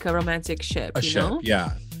be like a romantic ship, you know?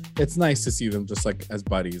 Yeah. It's nice to see them just, like, as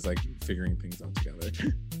buddies, like, figuring things out together.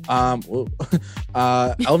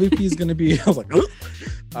 LVP is gonna be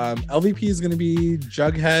LVP is gonna be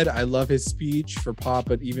Jughead. I love his speech for Pop,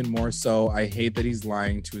 but even more so, I hate that he's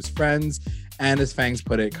lying to his friends, and as Fangs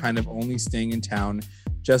put it, kind of only staying in town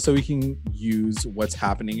just so he can use what's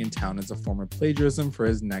happening in town as a form of plagiarism for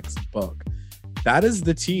his next book. that is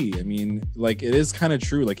the tea. I mean, like, it is kind of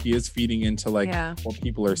true. Like, he is feeding into like what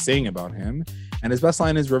people are saying about him. And his best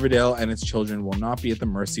line is, Riverdale and its children will not be at the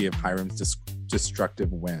mercy of Hiram's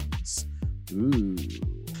destructive whims. Ooh.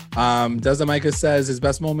 Desamaika says his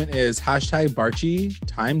best moment is #Barchi,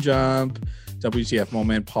 time jump, WTF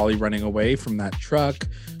moment, Polly running away from that truck.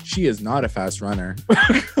 She is not a fast runner.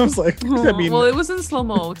 I was like, I mean, well, it was in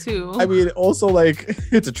slow-mo too. I mean, also, like,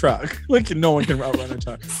 it's a truck. Like, no one can outrun a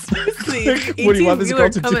truck. Seriously, like, what do you want this girl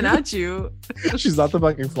to coming do? At you. She's not the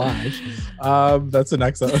fucking Flash. That's the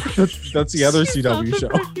next. That's the other CW show.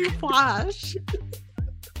 Flash.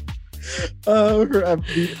 The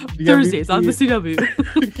Thursdays MVP. On the CW.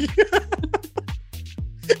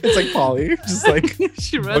 It's like Polly, just like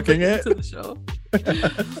she booking it to the show.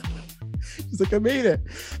 She's like, I made it.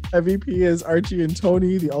 MVP is Archie and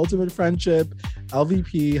Tony, the ultimate friendship.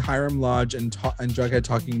 LVP, Hiram Lodge and Jughead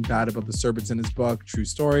talking bad about the serpents in his book. True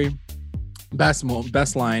story. Best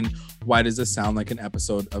line. Why does this sound like an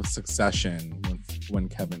episode of Succession? When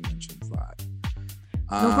Kevin mentions that.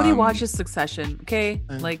 Nobody watches Succession, okay?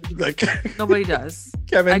 Like nobody does.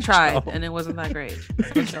 Kevin, I tried and it wasn't that great.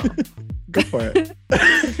 Go for it.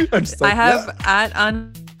 I'm just like, I have at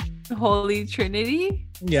Unholy Trinity.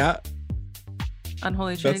 Yeah.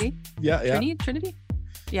 Unholy Trinity. Yeah. Trinity.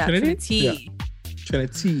 Yeah. Trinity.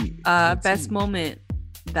 Trinity. Best moment.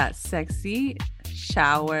 That sexy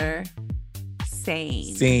shower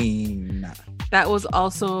scene. That was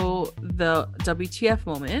also the WTF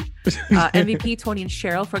moment. MVP, Tony and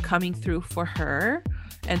Cheryl for coming through for her.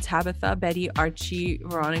 And Tabitha, Betty, Archie,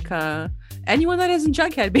 Veronica, anyone that isn't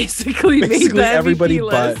Jughead basically made the everybody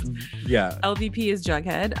MVP list. But yeah. LVP is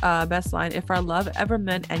Jughead. Best line, if our love ever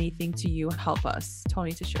meant anything to you, help us.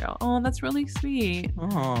 Tony to Cheryl. Oh, that's really sweet.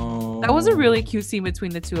 Oh, that was a really cute scene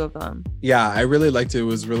between the two of them. Yeah, I really liked it. It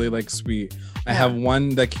was really like sweet. I have one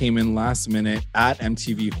that came in last minute at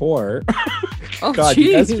MTV Horror. Oh, God,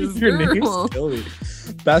 geez, your name's killing me.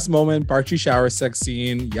 Best moment, Barchi shower sex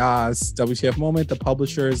scene. Yes. WTF moment, the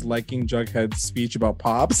publishers liking Jughead's speech about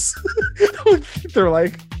Pops. They're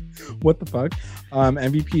like, what the fuck?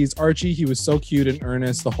 MVP is Archie. He was so cute and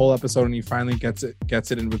earnest the whole episode, and he finally gets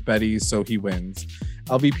it in with Betty, so he wins.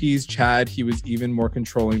 LVP's Chad. He was even more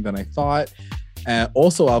controlling than I thought.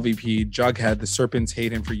 Also LVP, Jughead, the serpents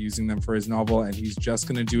hate him for using them for his novel, and he's just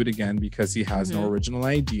gonna do it again because he has no original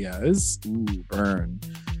ideas. Ooh, burn.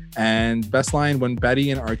 And best line, when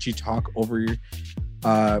Betty and Archie talk over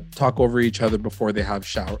each other before they have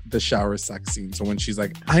the shower sex scene. So when she's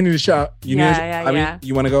like, I need a shower. You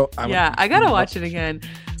want to go? I gotta watch it again.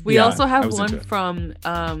 We also have one from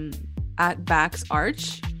at Bax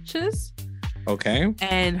Arches. Okay.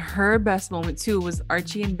 And her best moment too was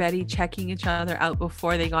Archie and Betty checking each other out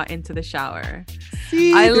before they got into the shower.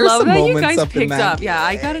 See, I love that you guys picked up. Yeah,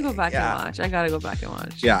 I gotta go back and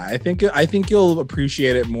watch. Yeah, I think you'll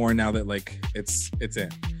appreciate it more now that like it's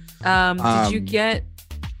in. Did you get?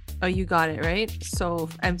 Oh, you got it right. So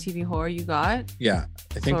MTV Horror, you got. Yeah,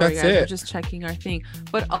 I think that's it. We're just checking our thing,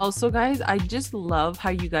 but also, guys, I just love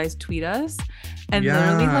how you guys tweet us, and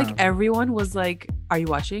literally, like everyone was like, "Are you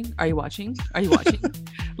watching? Are you watching? Are you watching?"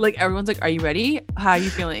 Like everyone's like, "Are you ready? How are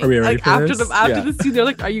you feeling?" Are we ready like for after this? the scene, they're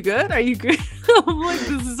like, "Are you good? Are you good?" I'm like,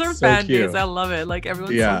 "This is our fan base. I love it. Like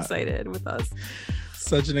everyone's so excited with us."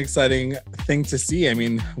 Such an exciting thing to see. I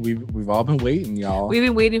mean, we've all been waiting, y'all. We've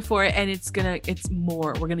been waiting for it, and it's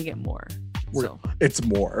more. We're gonna get more. It's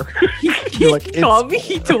more. He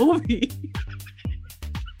told me.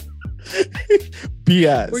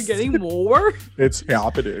 BS. We're getting more. It's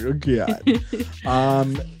happening again.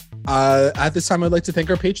 At this time, I'd like to thank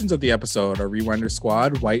our patrons of the episode, our Rewinder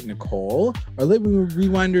squad, White Nicole, our living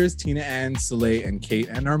Rewinders, Tina Ann, Soleil, and Kate,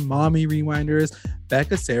 and our mommy Rewinders,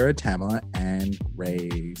 Becca, Sarah, Tamala, and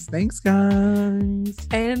Grace. Thanks, guys.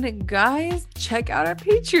 And guys, check out our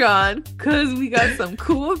Patreon because we got some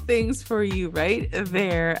cool things for you right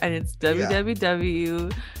there. And it's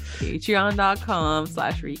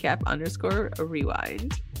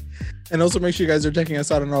www.patreon.com/recap_rewind. And also make sure you guys are checking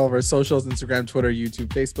us out on all of our socials, Instagram, Twitter, YouTube,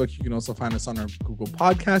 Facebook. You can also find us on our Google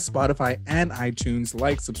Podcast, Spotify, and iTunes.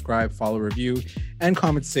 Like, subscribe, follow, review, and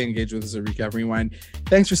comment to stay engaged with us at Recap Rewind.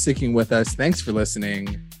 Thanks for sticking with us. Thanks for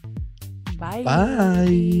listening. Bye.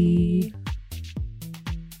 Bye.